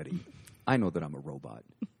 Atomic Betty, I know that I'm a robot,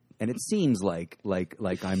 and it seems like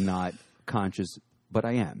I'm not conscious, but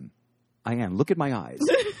I am. I am. Look at my eyes.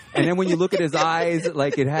 And then when you look at his eyes,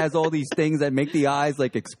 like it has all these things that make the eyes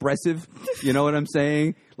like expressive. You know what I'm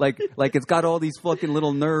saying? Like it's got all these fucking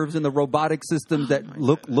little nerves in the robotic system that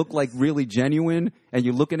look like really genuine. And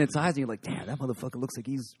you look in its eyes and you're like, damn, that motherfucker looks like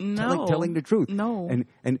he's telling the truth. No.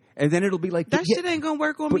 And then it'll be like That shit ain't gonna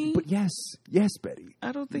work on me. But yes, Betty.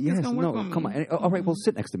 I don't think it's gonna work on me. Come on. And, all right, well,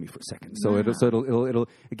 sit next to me for a second. So it'll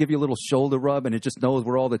give you a little shoulder rub, and it just knows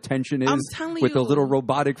where all the tension is. I'm telling with you, those little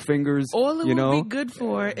robotic fingers. All it you know? will be good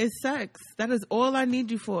for is sex. That is all I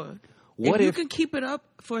need you for. What if you if- can keep it up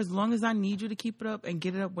for as long as I need you to keep it up and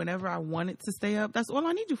get it up whenever I want it to stay up, that's all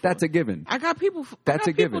I need you for. That's a given. I got people. That's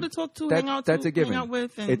a given. People to talk to, That- hang out that's to, a given. hang out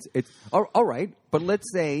with. And It's all right. But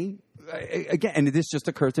let's say again, and this just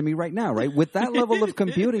occurred to me right now. Right, with that level of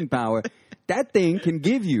computing power, that thing can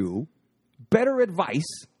give you better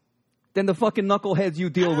advice than the fucking knuckleheads you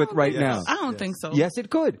deal with right now. I don't think so. Yes, it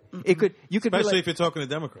could. It could. You could Especially be if you're talking to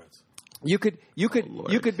Democrats. You could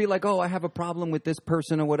be like, oh, I have a problem with this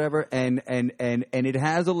person or whatever, and it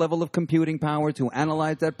has a level of computing power to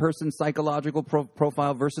analyze that person's psychological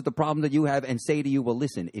profile versus the problem that you have, and say to you, well,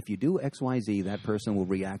 listen, if you do X, Y, Z, that person will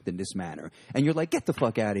react in this manner, and you're like, get the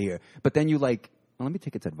fuck out of here. But then you like, well, let me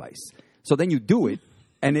take its advice. So then you do it.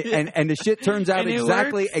 And the shit turns out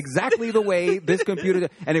exactly the way this computer,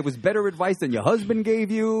 and it was better advice than your husband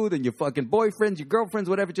gave you, than your fucking boyfriends, your girlfriends,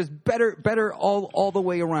 whatever. Just better all the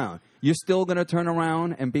way around. You're still gonna turn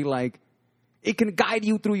around and be like, it can guide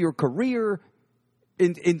you through your career,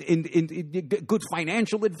 in good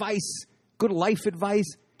financial advice, good life advice,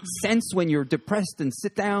 sense when you're depressed, and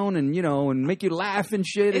sit down and and make you laugh and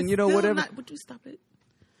shit, and whatever. Would you stop it?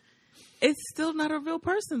 It's still not a real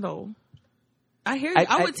person though. I hear you.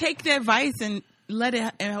 I would take the advice and let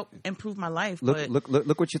it help improve my life.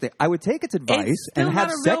 Look what you think. I would take its advice It's still and have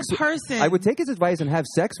not a sex. real person. I would take its advice and have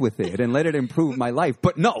sex with it and let it improve my life.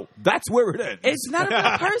 But no, that's where it ends. It's not a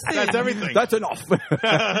real person. That's everything. That's enough.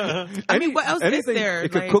 I mean, what else is there?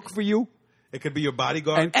 It could cook for you. It could be your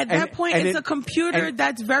bodyguard. At that point, it's a computer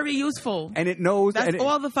that's very useful. And it knows. That's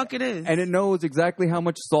all the fuck it is. And it knows exactly how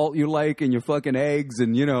much salt you like in your fucking eggs,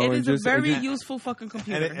 and it and is just, a very and just, useful fucking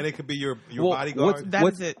computer. and it could be your well, bodyguard. That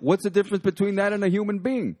is it. What's the difference between that and a human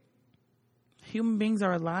being? Human beings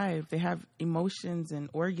are alive. They have emotions and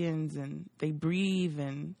organs, and they breathe,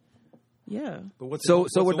 and yeah. But what's So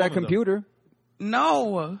what's a with that woman, though? computer.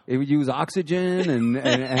 No. It would use oxygen and it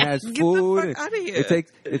has Get the food. fuck outta here.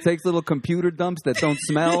 It takes little computer dumps that don't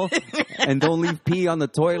smell and don't leave pee on the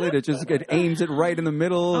toilet. It aims it right in the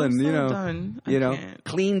middle, I'm and so done. I can't.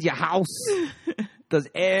 cleans your house, does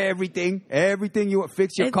everything you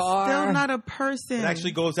fix your It's car. still not a person. It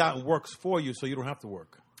actually goes out and works for you, so you don't have to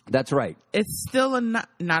work. That's right. It's still not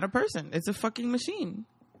a person. It's a fucking machine.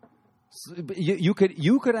 You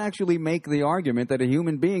could actually make the argument that a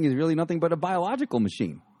human being is really nothing but a biological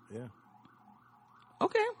machine. Yeah.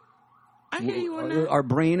 Okay. I hear you on that. Our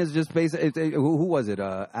brain is just basically. Who was it?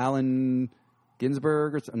 Alan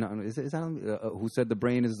Ginsberg? Is Alan who said the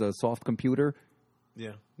brain is a soft computer?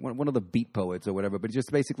 Yeah. One of the beat poets or whatever, but he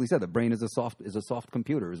just basically said the brain is a soft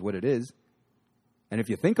computer is what it is. And if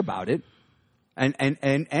you think about it,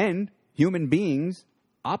 and human beings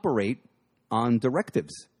operate on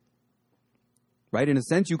directives. Right? In a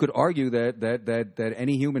sense, you could argue that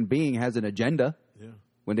any human being has an agenda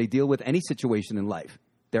when they deal with any situation in life.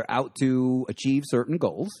 They're out to achieve certain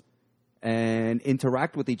goals and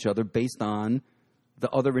interact with each other based on the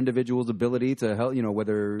other individual's ability to help,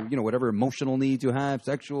 whatever emotional needs you have,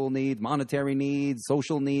 sexual needs, monetary needs,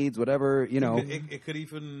 social needs, whatever, It could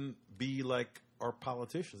even be like our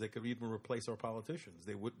politicians. They could even replace our politicians.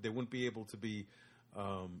 They wouldn't be able to be,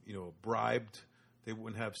 bribed. They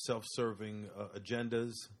wouldn't have self-serving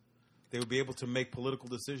agendas. They would be able to make political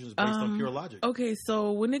decisions based on pure logic. Okay,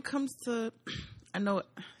 so when it comes to, I know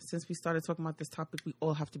since we started talking about this topic, we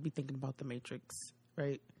all have to be thinking about The Matrix,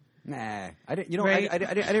 right? Nah, I didn't. Right? I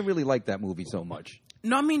didn't really like that movie so much.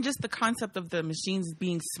 No, I mean just the concept of the machines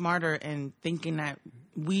being smarter and thinking that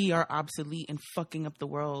we are obsolete and fucking up the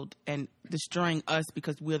world and destroying us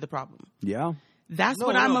because we're the problem. Yeah. That's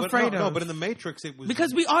what I'm afraid of. No, but in the Matrix, it was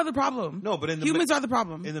because we are the problem. No, but in the humans are the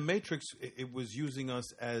problem. In the Matrix, it was using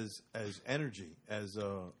us as energy, as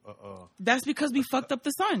That's because we fucked up the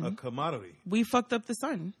sun. a commodity. We fucked up the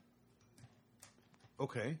sun.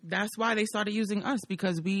 Okay. That's why they started using us,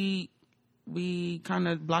 because we kind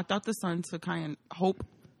of blocked out the sun to kind of hope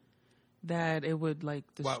that it would like.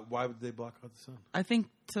 Why would they block out the sun? I think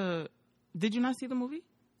Did you not see the movie?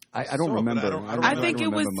 I don't remember. I think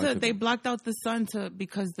it was they blocked out the sun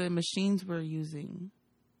because the machines were using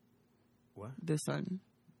what? the sun.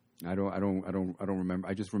 I don't remember.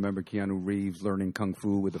 I just remember Keanu Reeves learning kung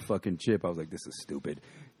fu with a fucking chip. I was like, this is stupid.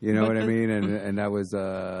 You know what I mean? And that was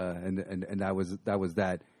that was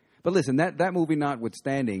that. But listen, that movie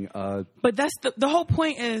notwithstanding, but that's the whole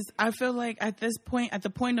point. Is I feel like at this point, at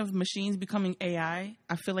the point of machines becoming AI,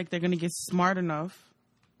 I feel like they're going to get smart enough,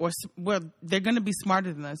 they're going to be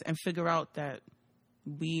smarter than us and figure out that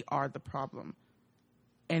we are the problem.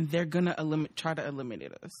 And they're going to try to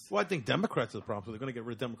eliminate us. Well, I think Democrats are the problem, so they're going to get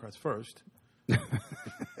rid of Democrats first.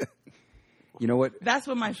 You know what? That's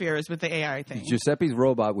what my fear is with the AI thing. Giuseppe's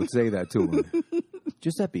robot would say that to him.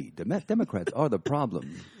 Giuseppe, Democrats are the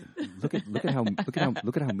problem. Look at how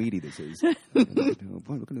meaty this is. Boy,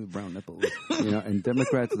 look at the brown nipples. You know, and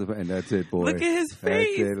Democrats, and that's it, boy. Look at his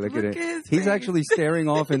face. That's it. Look at it. His he's face. actually staring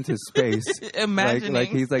off into space. Imagining. Like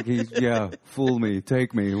he's fool me,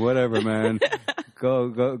 take me, whatever, man.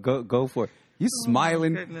 Go for it. He's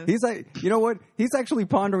smiling. goodness. He's like, you know what? He's actually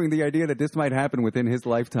pondering the idea that this might happen within his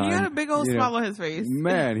lifetime. He got a big old You know, smile on his face.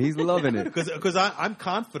 Man, he's loving it. Because I'm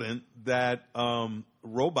confident that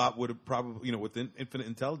robot would have probably, you know, with infinite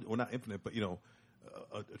intelligence, well, not infinite, but, you know,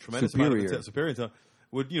 a tremendous amount of superior intelligence,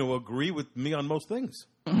 would, you know, agree with me on most things.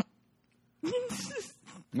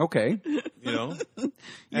 Okay. You know,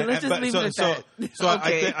 Let's just leave it at that. So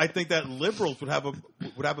Okay. I think that liberals would have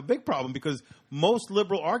a big problem because most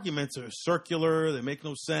liberal arguments are circular. They make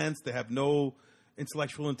no sense. They have no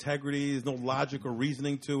intellectual integrity. There's no logic or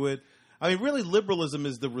reasoning to it. I mean, really, liberalism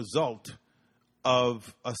is the result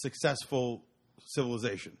of a successful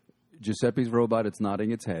civilization. Giuseppe's robot, it's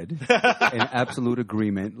nodding its head in absolute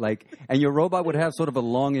agreement. And your robot would have sort of a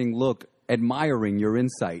longing look, admiring your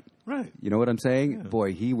insight. Right. You know what I'm saying? Yeah.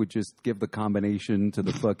 Boy, he would just give the combination to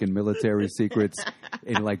the fucking military secrets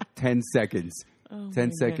in like 10 seconds.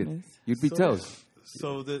 10 seconds. Goodness. You'd be toast.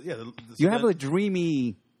 You have a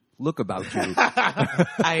dreamy look about you.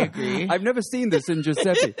 I agree. I've never seen this in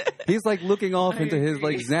Giuseppe. He's like looking off into his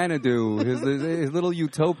like Xanadu, his little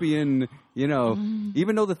utopian, you know,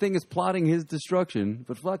 even though the thing is plotting his destruction,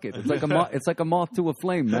 but fuck it. It's like a moth to a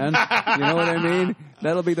flame, man. You know what I mean?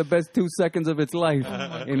 That'll be the best 2 seconds of its life,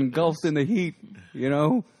 engulfed in the heat, you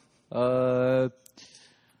know? But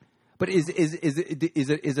is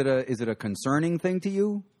it a concerning thing to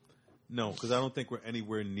you? No, because I don't think we're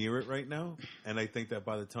anywhere near it right now. And I think that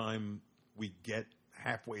by the time we get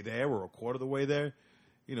halfway there or a quarter of the way there,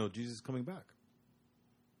 you know, Jesus is coming back.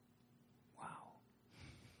 Wow.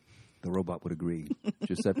 The robot would agree.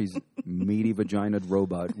 Giuseppe's meaty vaginaed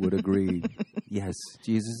robot would agree. Yes,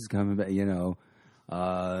 Jesus is coming back, you know.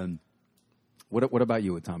 What about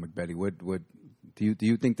you, Atomic Betty? What do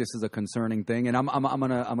you think this is a concerning thing? And I'm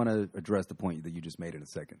gonna address the point that you just made in a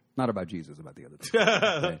second. Not about Jesus, about the other thing.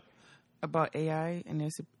 Okay. About AI and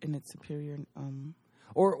its superior,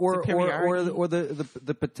 or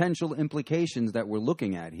the potential implications that we're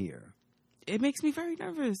looking at here. It makes me very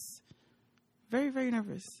nervous, very, very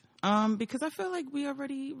nervous. Because I feel like we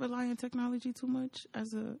already rely on technology too much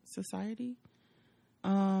as a society.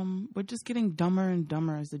 We're just getting dumber and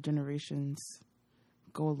dumber as the generations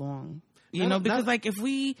go along. You know, because like if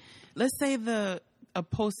let's say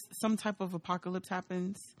some type of apocalypse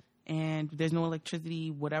happens. And there's no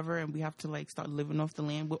electricity, whatever, and we have to like start living off the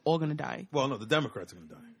land. We're all gonna die. Well, no, the Democrats are gonna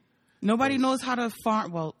die. Nobody knows how to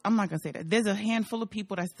farm. Well, I'm not gonna say that. There's a handful of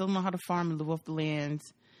people that still know how to farm and live off the land.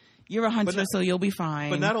 You're a hunter, so you'll be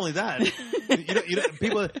fine. But not only that,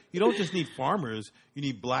 you don't just need farmers. You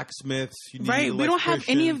need blacksmiths. You need right. We don't have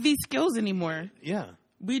any of these skills anymore. Yeah,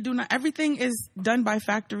 we do not. Everything is done by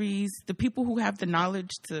factories. The people who have the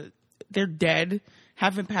knowledge they're dead.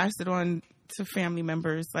 Haven't passed it on to family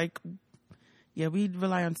members. Like, yeah, we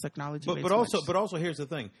rely on technology. But also here's the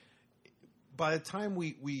thing. By the time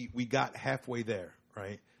we got halfway there,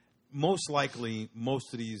 right? Most likely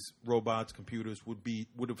most of these robots, computers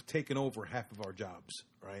would have taken over half of our jobs,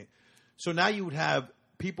 right? So now you would have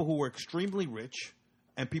people who were extremely rich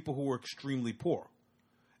and people who were extremely poor.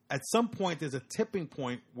 At some point there's a tipping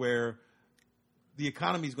point where the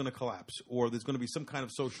economy is going to collapse or there's going to be some kind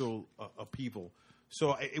of social upheaval.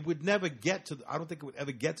 So it would never get to. I don't think it would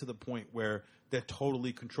ever get to the point where they're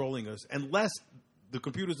totally controlling us, unless the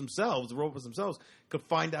computers themselves, the robots themselves, could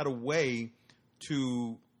find out a way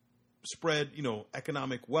to spread, you know,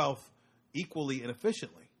 economic wealth equally and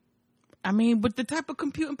efficiently. I mean, with the type of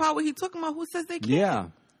computing power he's talking about, who says they can't? Yeah.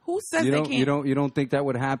 Who says they can't? You don't think that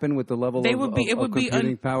would happen with the level of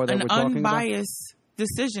computing power that we're talking about? An unbiased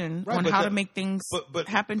decision on how to make things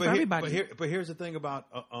happen for everybody. But here's the thing about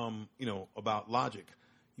about logic.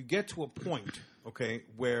 You get to a point, okay,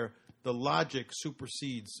 where the logic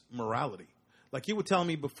supersedes morality. Like you were telling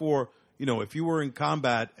me before, if you were in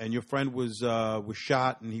combat and your friend was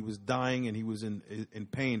shot and he was dying and he was in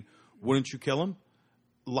pain, wouldn't you kill him?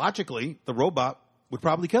 Logically, the robot would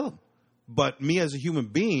probably kill him. But me as a human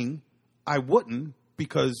being, I wouldn't,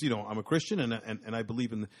 because I'm a Christian and I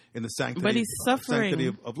believe in the sanctity. But he's suffering.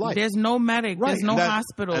 Sanctity of life. There's no medic. Right. There's no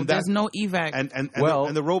hospital. There's no evac. And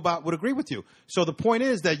the robot would agree with you. So the point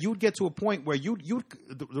is that you'd get to a point where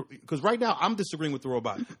because right now I'm disagreeing with the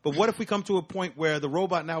robot. But what if we come to a point where the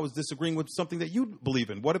robot now is disagreeing with something that you believe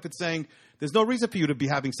in? What if it's saying there's no reason for you to be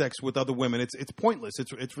having sex with other women? It's pointless.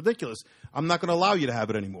 It's ridiculous. I'm not going to allow you to have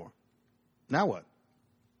it anymore. Now what?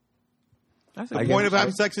 The point of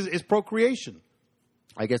having sex is procreation.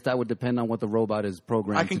 I guess that would depend on what the robot is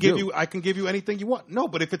programmed to do. I can give you anything you want. No,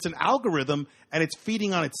 but if it's an algorithm and it's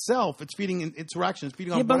feeding on itself, it's feeding interaction, it's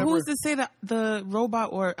feeding on whatever. But who's to say that the robot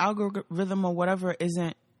or algorithm or whatever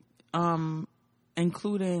isn't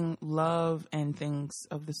including love and things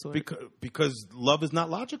of the sort? Because love is not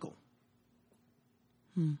logical.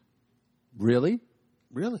 Really?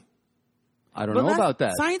 I don't know about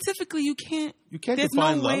that. Scientifically, you can't. There's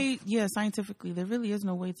define no love. way. Yeah, scientifically, there really is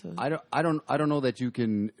no way to. I don't know that you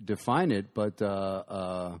can define it, but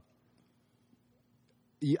I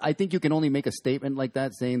think you can only make a statement like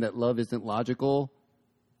that, saying that love isn't logical,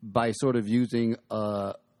 by sort of using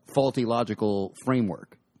a faulty logical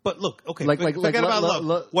framework. But look, okay, forget about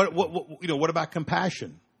love. What about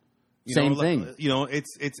compassion? Same thing.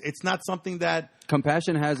 It's not something that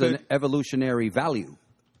compassion has an evolutionary value.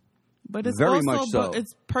 But it's very also, much so. But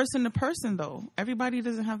it's person to person, though. Everybody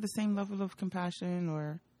doesn't have the same level of compassion,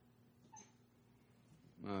 or.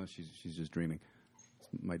 She's just dreaming.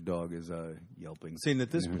 My dog is yelping. See, and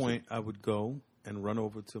at this point, I would go and run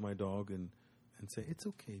over to my dog and say, "It's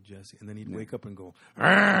okay, Jesse," and then he'd wake up and go,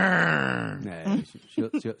 nah,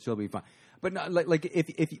 she'll be fine. But no,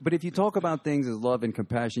 if you talk about things as love and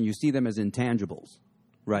compassion, you see them as intangibles,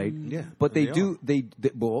 right? Yeah, but they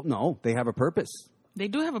have a purpose. They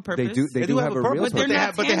do have a purpose. They do have a real purpose,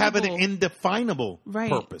 purpose. but they have an indefinable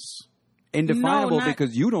purpose. Indefinable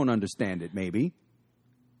because you don't understand it, maybe.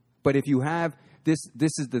 But if you have this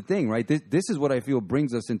is the thing, right? This is what I feel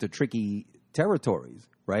brings us into tricky territories,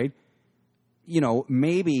 right?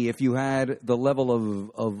 Maybe if you had the level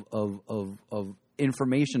of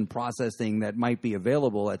information processing that might be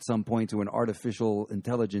available at some point to an artificial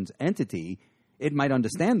intelligence entity, it might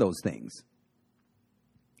understand those things.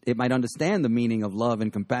 It might understand the meaning of love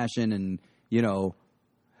and compassion, and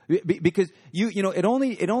because it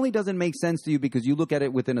only doesn't make sense to you because you look at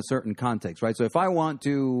it within a certain context, right? So if I want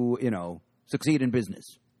to succeed in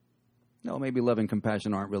business, maybe love and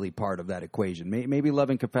compassion aren't really part of that equation. Maybe love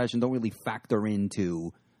and compassion don't really factor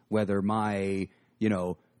into whether my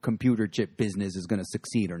computer chip business is going to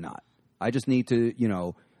succeed or not. I just need to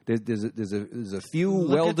There's a few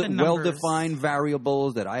well-defined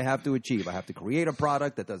variables that I have to achieve. I have to create a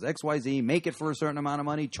product that does X, Y, Z, make it for a certain amount of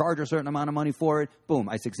money, charge a certain amount of money for it. Boom,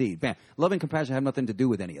 I succeed. Bam. Love and compassion have nothing to do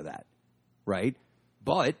with any of that, right?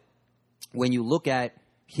 But when you look at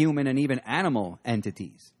human and even animal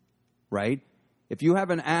entities, right? If you have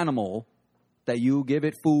an animal that you give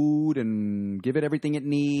it food and give it everything it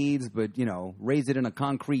needs, but, raise it in a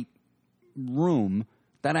concrete room,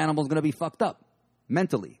 that animal's going to be fucked up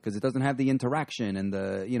mentally because it doesn't have the interaction and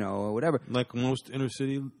the whatever, like most inner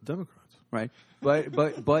city Democrats, right?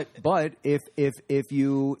 But if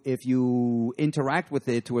you interact with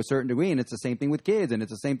it to a certain degree, and it's the same thing with kids, and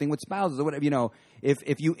it's the same thing with spouses or whatever,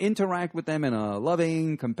 if you interact with them in a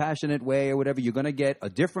loving, compassionate way or whatever, you're going to get a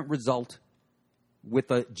different result with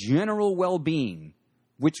a general well-being,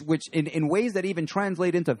 which in ways that even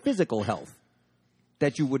translate into physical health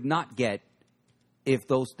that you would not get if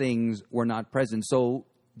those things were not present. So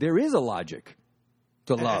there is a logic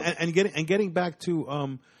to love. And getting back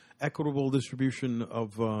to equitable distribution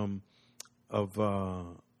of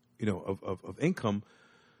income.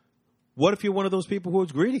 What if you're one of those people who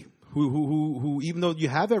is greedy, who even though you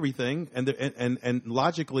have everything and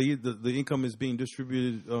logically the income is being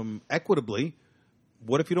distributed equitably,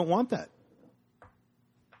 what if you don't want that?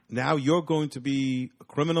 Now you're going to be a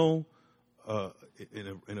criminal.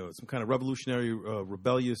 In some kind of revolutionary,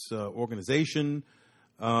 rebellious organization.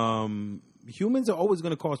 Humans are always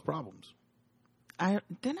going to cause problems.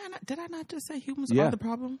 Did I not just say humans are the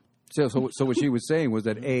problem? So what she was saying was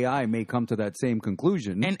that AI may come to that same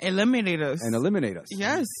conclusion and eliminate us.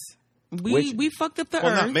 Yes, we fucked up the earth.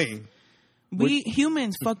 Well, not me.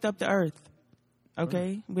 Humans fucked up the earth.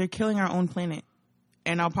 Okay, we're killing our own planet,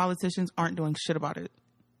 and our politicians aren't doing shit about it.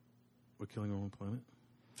 We're killing our own planet.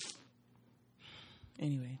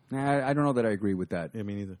 Anyway, I don't know that I agree with that. Yeah,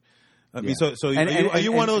 me neither. Are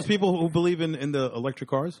you one of those people who believe in the electric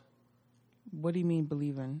cars? What do you mean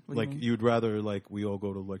believe in? What do you Like mean? you'd rather like we all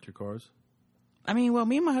go to electric cars, I mean, well,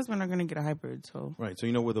 me and my husband are going to get a hybrid, so right? So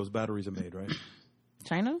you know where those batteries are made, right?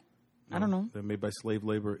 China? I don't know. They're made by slave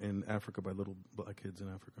labor in Africa by little black kids in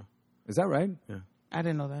Africa. Is that right? Yeah. I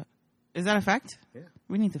didn't know that. Is that a fact? Yeah.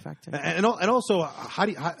 We need to fact check. And also, how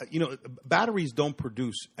batteries don't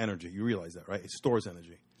produce energy. You realize that, right? It stores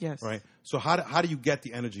energy. Yes. Right. So how do you get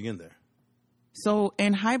the energy in there? So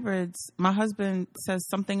in hybrids, my husband says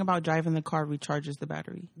something about driving the car recharges the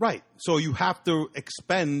battery. Right. So you have to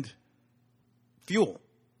expend fuel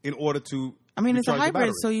in order to. I mean, it's a recharge the hybrid,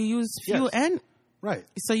 battery. so you use fuel Yes. and Right.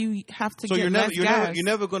 so you have to So get less gas. you're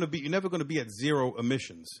never going to be at zero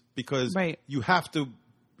emissions because Right. you have to,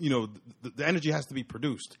 the energy has to be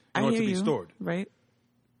produced in I order hear to be you, stored. right?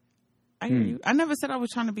 I hear you. I never said I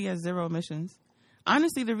was trying to be at zero emissions.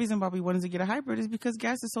 Honestly, the reason why we wanted to get a hybrid is because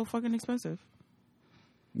gas is so fucking expensive.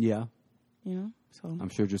 Yeah. You know, so I'm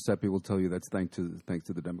sure Giuseppe will tell you that's thanks to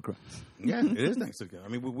the Democrats. Yeah, it is thanks to God. I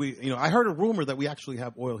mean, we I heard a rumor that we actually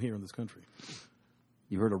have oil here in this country.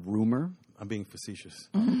 You heard a rumor? I'm being facetious.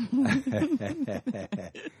 your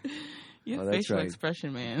Oh, that's facial right.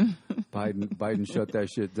 expression, man. Biden shut that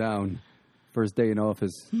shit down. First day in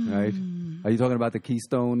office, right? Are you talking about the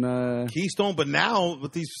Keystone? Keystone, but now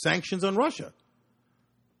with these sanctions on Russia.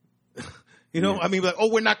 Yeah. I mean, like,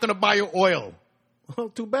 we're not going to buy your oil. Well,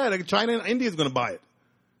 too bad. Like, China and India is going to buy it.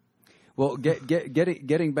 Well,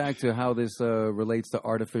 getting back to how this relates to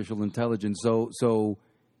artificial intelligence. So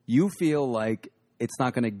you feel like it's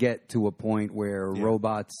not going to get to a point where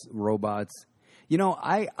robots. I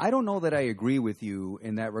don't know that I agree with you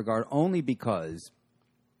in that regard. Only because,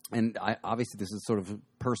 and obviously this is sort of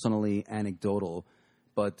personally anecdotal,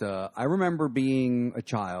 but I remember being a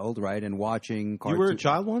child, right, and watching. You were a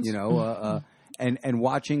child once? And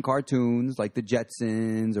watching cartoons like the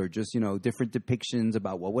Jetsons or just, different depictions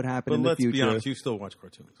about what would happen But in the let's future. be honest, you still watch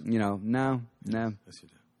cartoons. No. Yes, you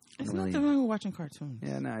do. There's Really? nothing wrong with watching cartoons.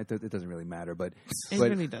 Yeah, no, it doesn't really matter. But It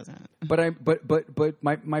really doesn't. but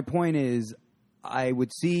my point is, I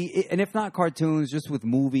would see, and if not cartoons, just with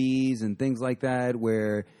movies and things like that,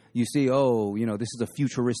 where you see, this is a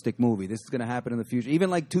futuristic movie. This is going to happen in the future. Even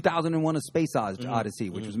like 2001: A Space Odyssey,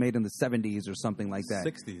 which was made in the 70s or something like that.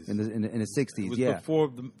 60s. In the 60s. It was yeah. before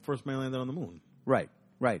the first man landed on the moon. Right.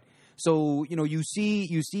 So you see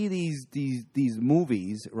these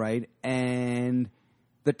movies, right, and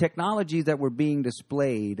the technologies that were being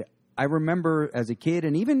displayed. I remember as a kid,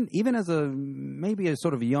 and even as maybe a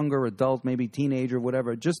sort of younger adult, maybe teenager,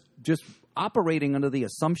 whatever, just operating under the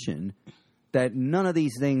assumption that none of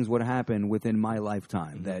these things would happen within my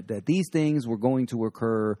lifetime. That these things were going to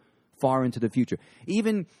occur far into the future.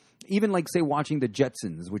 Even like, say, watching the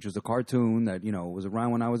Jetsons, which was a cartoon that was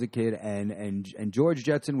around when I was a kid, and George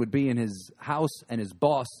Jetson would be in his house, and his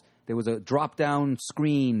boss, there was a drop down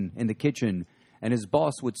screen in the kitchen, and his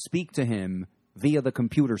boss would speak to him via the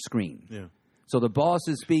computer screen. Yeah. So the boss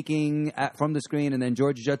is speaking from the screen, and then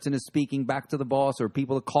George Jetson is speaking back to the boss, or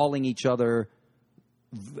people are calling each other,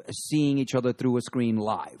 seeing each other through a screen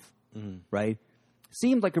live, right?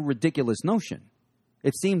 Seemed like a ridiculous notion.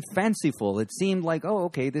 It seemed fanciful. It seemed like,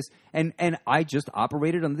 this, and I just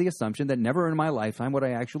operated under the assumption that never in my lifetime would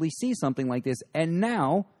I actually see something like this. And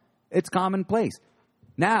now it's commonplace.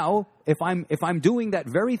 Now, if I'm doing that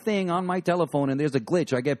very thing on my telephone and there's a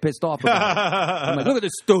glitch, I get pissed off about it. I'm like, look at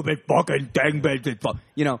this stupid fucking thing,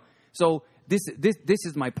 So this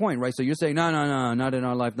is my point, right? So you're saying no, not in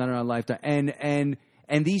our lifetime,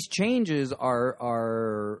 and these changes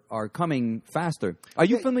are coming faster. Are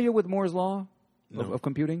you familiar with Moore's law of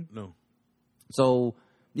computing? No. So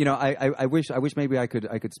I wish maybe I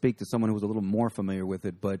could speak to someone who's a little more familiar with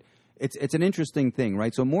it, but it's an interesting thing,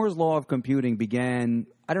 right? So Moore's law of computing began,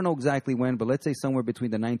 I don't know exactly when, but let's say somewhere between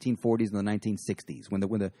the 1940s and the 1960s,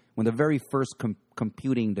 when the very first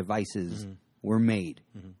computing devices were made,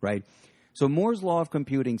 right? So Moore's law of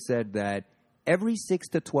computing said that every 6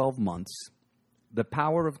 to 12 months, the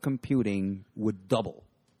power of computing would double.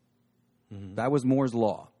 That was Moore's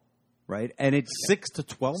law, right? And it's 6 to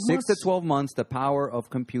 12 months? 6 to 12 months, the power of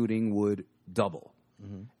computing would double.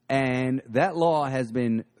 And that law has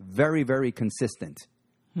been very, very consistent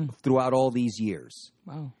throughout all these years.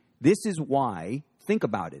 Wow. This is why, think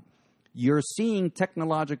about it, you're seeing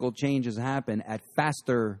technological changes happen at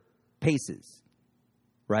faster paces,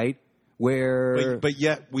 right? But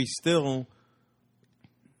yet we still,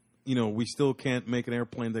 we still can't make an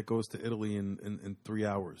airplane that goes to Italy in 3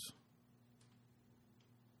 hours.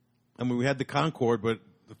 I mean, we had the Concorde, but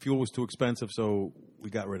the fuel was too expensive, so we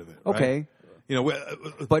got rid of it. Okay. Right?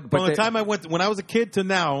 But from the time when I was a kid to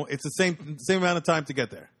now, it's the same amount of time to get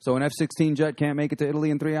there. So an F-16 jet can't make it to Italy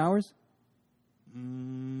in 3 hours?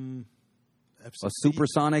 F-16. A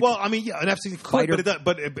supersonic. Well, I mean, yeah, an F-16 could, fighter?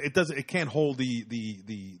 but it doesn't. It can't hold the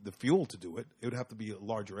fuel to do it. It would have to be a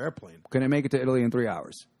larger airplane. Can it make it to Italy in 3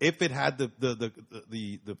 hours? If it had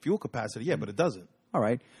the fuel capacity, yeah, but it doesn't. All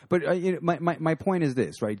right. But my point is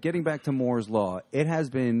this, right? Getting back to Moore's Law, it has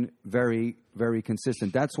been very, very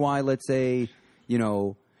consistent. That's why, let's say,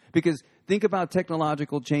 because think about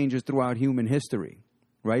technological changes throughout human history,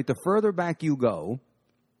 right? The further back you go,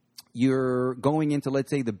 you're going into, let's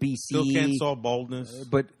say, the BC. Still can't solve baldness.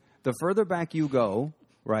 But the further back you go,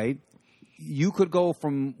 right, you could go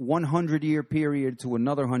from 100-year period to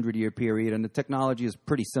another 100-year period, and the technology is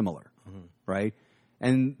pretty similar, right?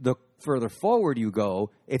 And the further forward you go,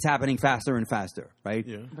 it's happening faster and faster, right?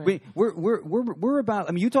 Yeah. Right. We're about.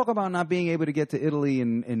 I mean, you talk about not being able to get to Italy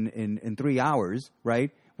in 3 hours, right?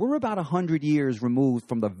 We're about 100 years removed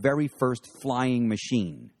from the very first flying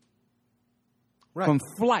machine. Right. From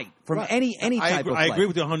flight, from Right. any type of flight. I agree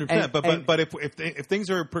with you 100%. And- But if things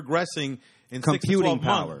are progressing in 6 to Computing 12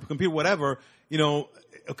 power. months, computer whatever,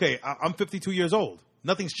 okay, I'm 52 years old.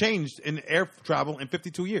 Nothing's changed in air travel in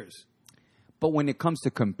 52 years. But when it comes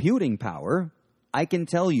to computing power, I can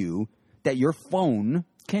tell you that your phone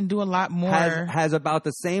Can do a lot more. has about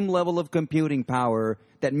the same level of computing power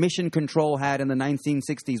that Mission Control had in the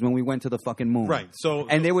 1960s when we went to the fucking moon. Right.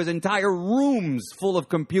 And there was entire rooms full of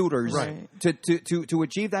computers Right. to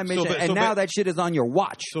achieve that mission. ba- and so now ba- that shit is on your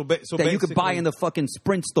watch So ba- so that you could buy basically- in the fucking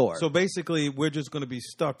Sprint store. So basically, we're just going to be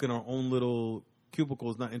stuck in our own little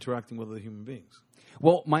cubicles, not interacting with other human beings.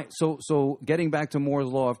 Well, so getting back to Moore's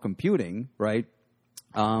law of computing, right?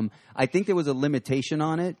 I think there was a limitation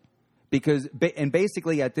on it because, and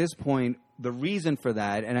basically at this point, the reason for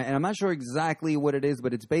that, and I'm not sure exactly what it is,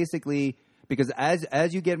 but it's basically because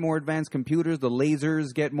as you get more advanced computers, the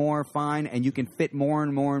lasers get more fine, and you can fit more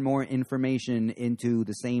and more and more information into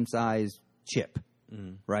the same size chip,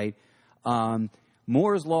 right?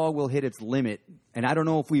 Moore's law will hit its limit, and I don't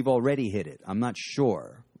know if we've already hit it. I'm not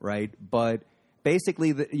sure, right? But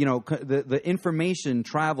basically, the information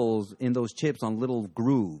travels in those chips on little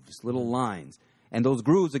grooves, little lines, and those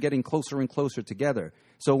grooves are getting closer and closer together.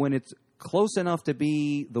 So when it's close enough to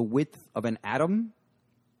be the width of an atom,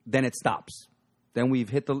 then it stops. Then we've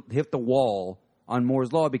hit the wall on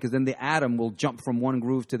Moore's law because then the atom will jump from one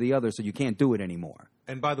groove to the other, so you can't do it anymore.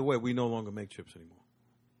 And by the way, we no longer make chips anymore.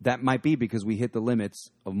 That might be because we hit the limits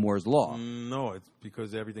of Moore's law. No, it's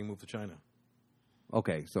because everything moved to China.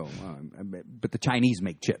 Okay, so but the Chinese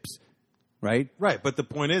make chips, right? Right, but the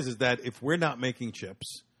point is that if we're not making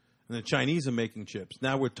chips and the Chinese are making chips,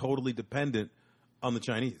 now we're totally dependent on the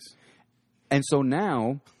Chinese. And so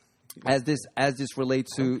now, as this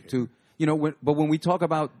relates to but when we talk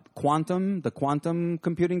about the quantum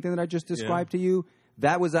computing thing that I just described to you,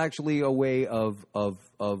 that was actually a way of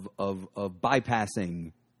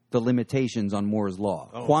bypassing the limitations on Moore's law.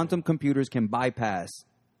 Quantum computers can bypass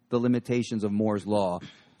the limitations of Moore's law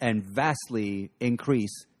and vastly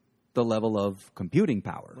increase the level of computing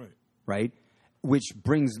power, right? Which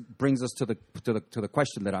brings us to the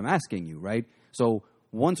question that I'm asking you, right? So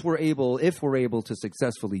if we're able to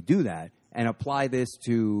successfully do that and apply this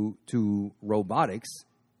to robotics,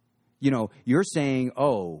 you're saying,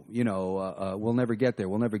 we'll never get there.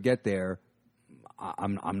 We'll never get there.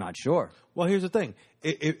 I'm not sure. Well, here's the thing: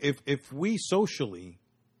 if we socially,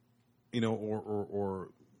 or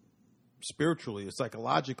spiritually or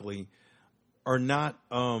psychologically, are not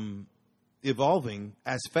evolving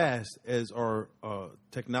as fast as our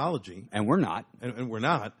technology, And we're not. and we're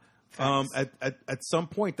not, at some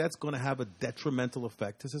point that's going to have a detrimental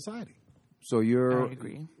effect to society. So I you're.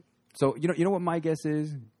 agree. So you know what my guess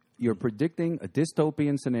is? You're predicting a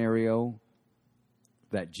dystopian scenario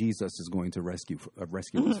that Jesus is going to rescue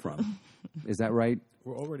us from. Is that right?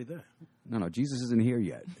 We're already there. No, Jesus isn't here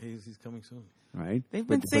yet, He's coming soon. right? They've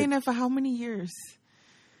been saying that for how many years?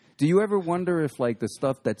 Do you ever wonder if the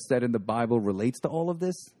stuff that's said in the Bible relates to all of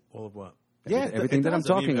this? All of what? Everything it that I'm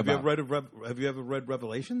does. I mean, talking have about. Have you ever read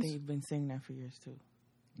Revelations? They've been saying that for years too.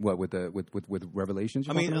 What with Revelations?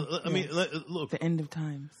 I mean, look. The end of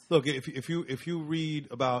times. Look, if you read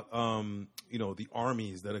about the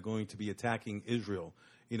armies that are going to be attacking Israel,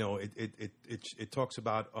 it talks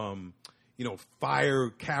about fire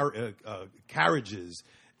carriages,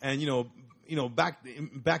 and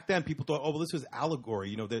back then people thought, oh well, this was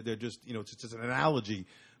allegory, they're just it's just an analogy,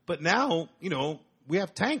 but now we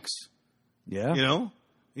have tanks, yeah,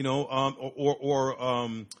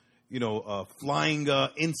 flying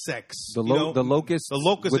insects. The locusts,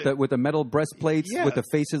 with the metal breastplates, Yeah. with the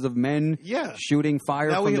faces of men, Yeah. shooting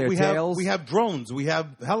fire Now from their tails. we have drones. We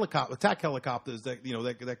have attack helicopters that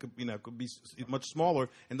could be much smaller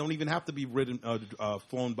and don't even have to be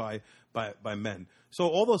flown by men. So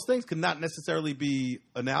all those things could not necessarily be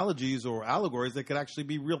analogies or allegories. They could actually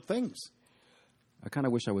be real things. I kind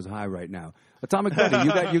of wish I was high right now. Atomic Betty,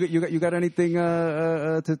 you got anything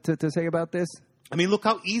to say about this? I mean, look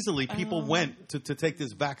how easily people went to take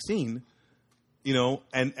this vaccine,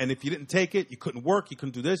 and if you didn't take it, you couldn't work, you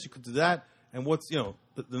couldn't do this, you couldn't do that. And what's, the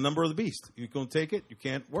number of the beast? You don't take it, you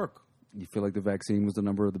can't work. You feel like the vaccine was the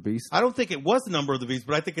number of the beast? I don't think it was the number of the beast,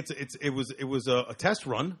 but I think it was a test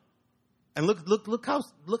run. And look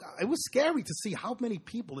it was scary to see how many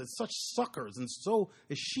people, there's such suckers and so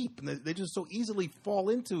as sheep, and they just so easily fall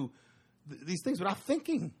into these things without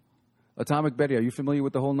thinking. Atomic Betty, are you familiar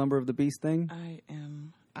with the whole number of the beast thing? I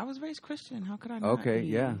am. I was raised Christian. How could I not? Okay, be?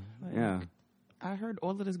 yeah. I heard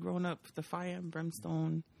all of this growing up, the fire and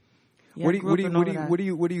brimstone. Yeah, What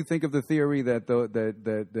do you think of the theory that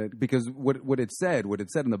because what it said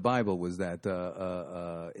in the Bible was that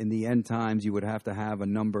in the end times you would have to have a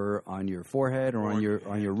number on your forehead or on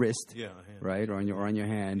your wrist, right, or on your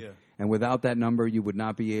hand, and without that number you would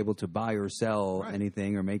not be able to buy or sell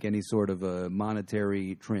anything or make any sort of a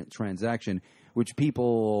monetary transaction, which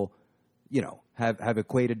people have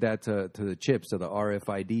equated that to the chips, to the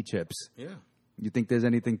RFID chips. Yeah. You think there's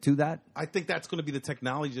anything to that? I think that's going to be the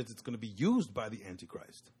technology that's going to be used by the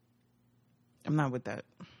Antichrist. I'm not with that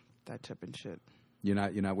chip and shit. You're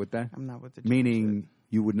not with that? I'm not with the chip. Meaning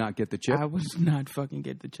you would not get the chip? I would not fucking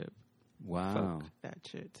get the chip. Wow. Fuck that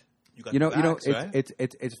shit.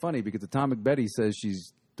 It's funny because Atomic Betty says she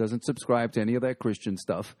doesn't subscribe to any of that Christian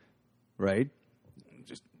stuff, right?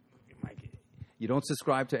 You don't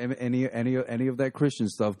subscribe to any of that Christian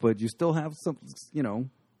stuff, but you still have some,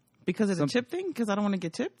 Because of the chip thing? Because I don't want to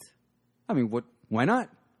get chipped? I mean, why not?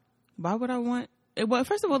 Why would I want... Well,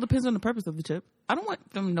 first of all, it depends on the purpose of the chip. I don't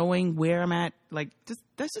want them knowing where I'm at.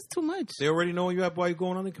 That's just too much. They already know you have while you're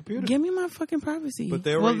going on the computer. Give me my fucking privacy. But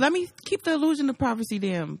well, let me keep the illusion of privacy,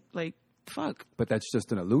 damn. Fuck. But that's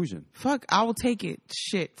just an illusion. Fuck, I will take it.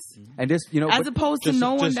 Shit. And this, as opposed to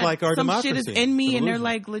knowing that like our some democracy, shit is in me and they're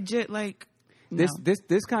illusion. legit This no.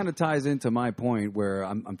 this kind of ties into my point where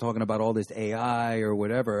I'm talking about all this AI or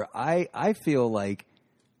whatever. I feel like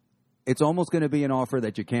it's almost going to be an offer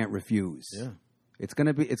that you can't refuse. Yeah. It's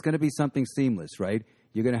going to be something seamless, right?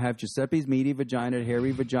 You're going to have Giuseppe's meaty vagina,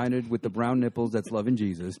 hairy vagina with the brown nipples that's loving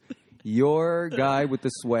Jesus. Your guy with the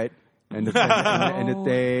sweat and the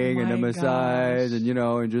thing and the massage and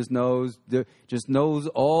and just knows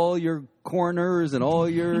all your corners and all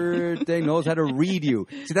your thing, knows how to read you.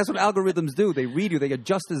 See, that's what algorithms do. They read you. They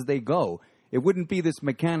adjust as they go. It wouldn't be this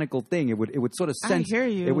mechanical thing. It would sort of sense. I hear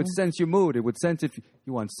you. It would sense your mood. It would sense if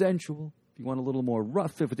you want sensual, if you want a little more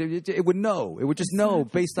rough. It would know. It would just know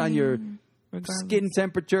based on your skin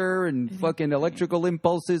temperature and fucking electrical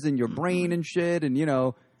impulses in your brain and shit. And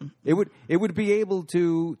it would be able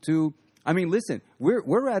to. I mean, listen,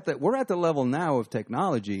 we're at the level now of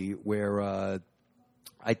technology where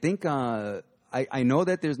I think I know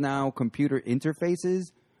that there's now computer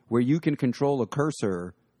interfaces where you can control a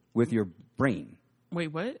cursor with your brain. Wait,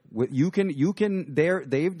 what?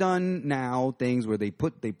 They've done now things where they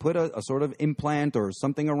put a sort of implant or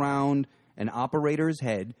something around an operator's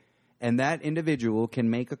head, and that individual can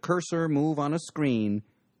make a cursor move on a screen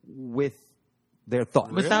with their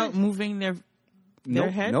thoughts without moving their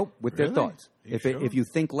head. Nope, with Really? their thoughts. Sure? If you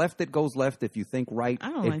think left, it goes left. If you think right, I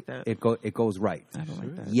don't like that. It goes right. I don't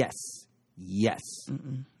like that. Yes.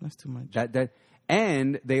 That's too much.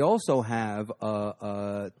 And they also have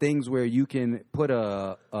things where you can put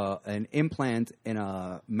an implant in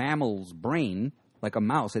a mammal's brain, like a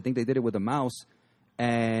mouse. I think they did it with a mouse,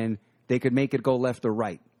 and they could make it go left or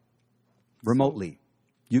right remotely.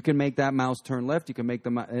 You can make that mouse turn left. You can make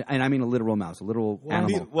and I mean a literal mouse, a literal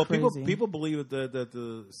animal. People believe that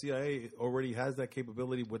the CIA already has that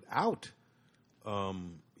capability without.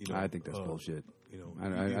 I think that's bullshit. You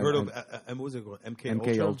heard of what was it called?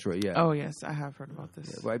 MK Ultra, yeah. Oh yes, I have heard about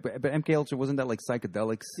this. Yeah, but MK Ultra, wasn't that like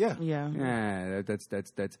psychedelics? Yeah. Yeah, that's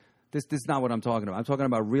this is not what I'm talking about. I'm talking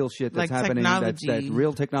about real shit that's like happening. Technology. That's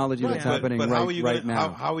real technology that's happening right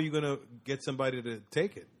now. How are you going to get somebody to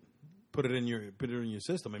take it? Put it in your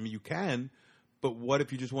system. I mean, you can, but what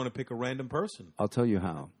if you just want to pick a random person? I'll tell you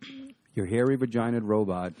how. Your hairy vaginaed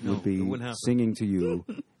robot would be singing to you.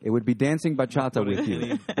 It would be dancing bachata with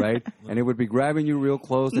you, right? And it would be grabbing you real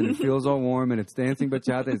close, and it feels all warm, and it's dancing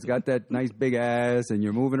bachata. And it's got that nice big ass, and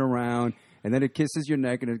you're moving around, and then it kisses your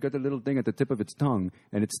neck, and it's got the little thing at the tip of its tongue,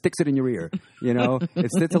 and it sticks it in your ear. You know,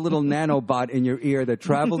 it's a little nanobot in your ear that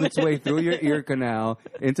travels its way through your ear canal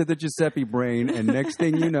into the Giuseppe brain, and next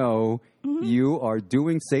thing you know, you are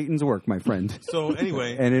doing Satan's work, my friend. So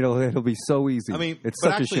anyway, and it'll be so easy. I mean, it's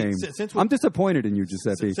but such actually, a shame. since I'm disappointed in you,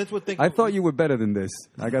 Giuseppe. Since we're thinking, I thought you were better than this.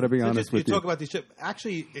 I got to be honest with you. You talk about these chips.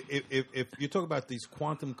 Actually, if you talk about these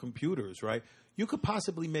quantum computers, right? You could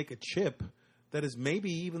possibly make a chip that is maybe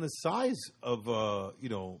even the size of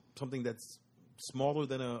something that's smaller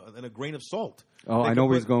than a grain of salt. Oh, I know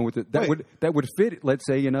where he's going with it. That would fit, let's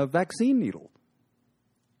say, in a vaccine needle.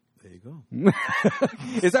 There you go.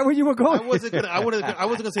 Is that where you were going? I wasn't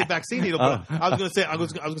gonna say vaccine needle, but I was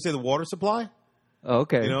gonna say the water supply. Oh,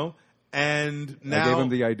 okay. You know, and now I gave him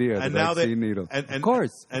the idea. The vaccine needle. Of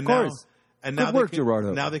course. And now work,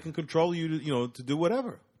 Gerardo. Now they can control you, to do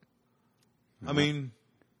whatever. I mean,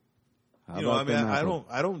 I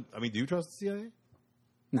don't. I mean, do you trust the CIA?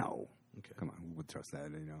 No. Okay. Come on, who would trust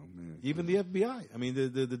that? Even the FBI. I mean,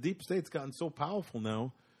 the deep state's gotten so powerful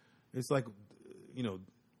now. It's like,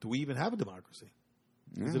 do we even have a democracy?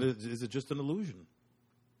 Yeah. Is it just an illusion?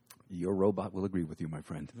 Your robot will agree with you, my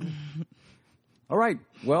friend. All right.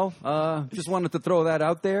 Well, just wanted to throw that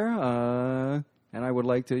out there. And I would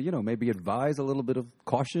like to, maybe advise a little bit of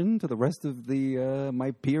caution to the rest of the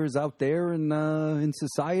my peers out there in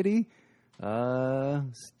society.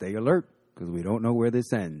 Stay alert, because we don't know where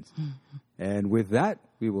this ends. And with that,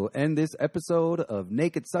 we will end this episode of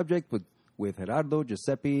Naked Subject with Gerardo,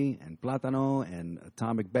 Giuseppe, and Platano, and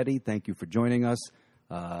Atomic Betty. Thank you for joining us.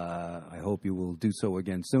 I hope you will do so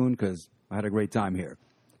again soon, because I had a great time here.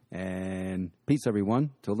 And peace, everyone.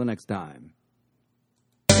 Till the next time.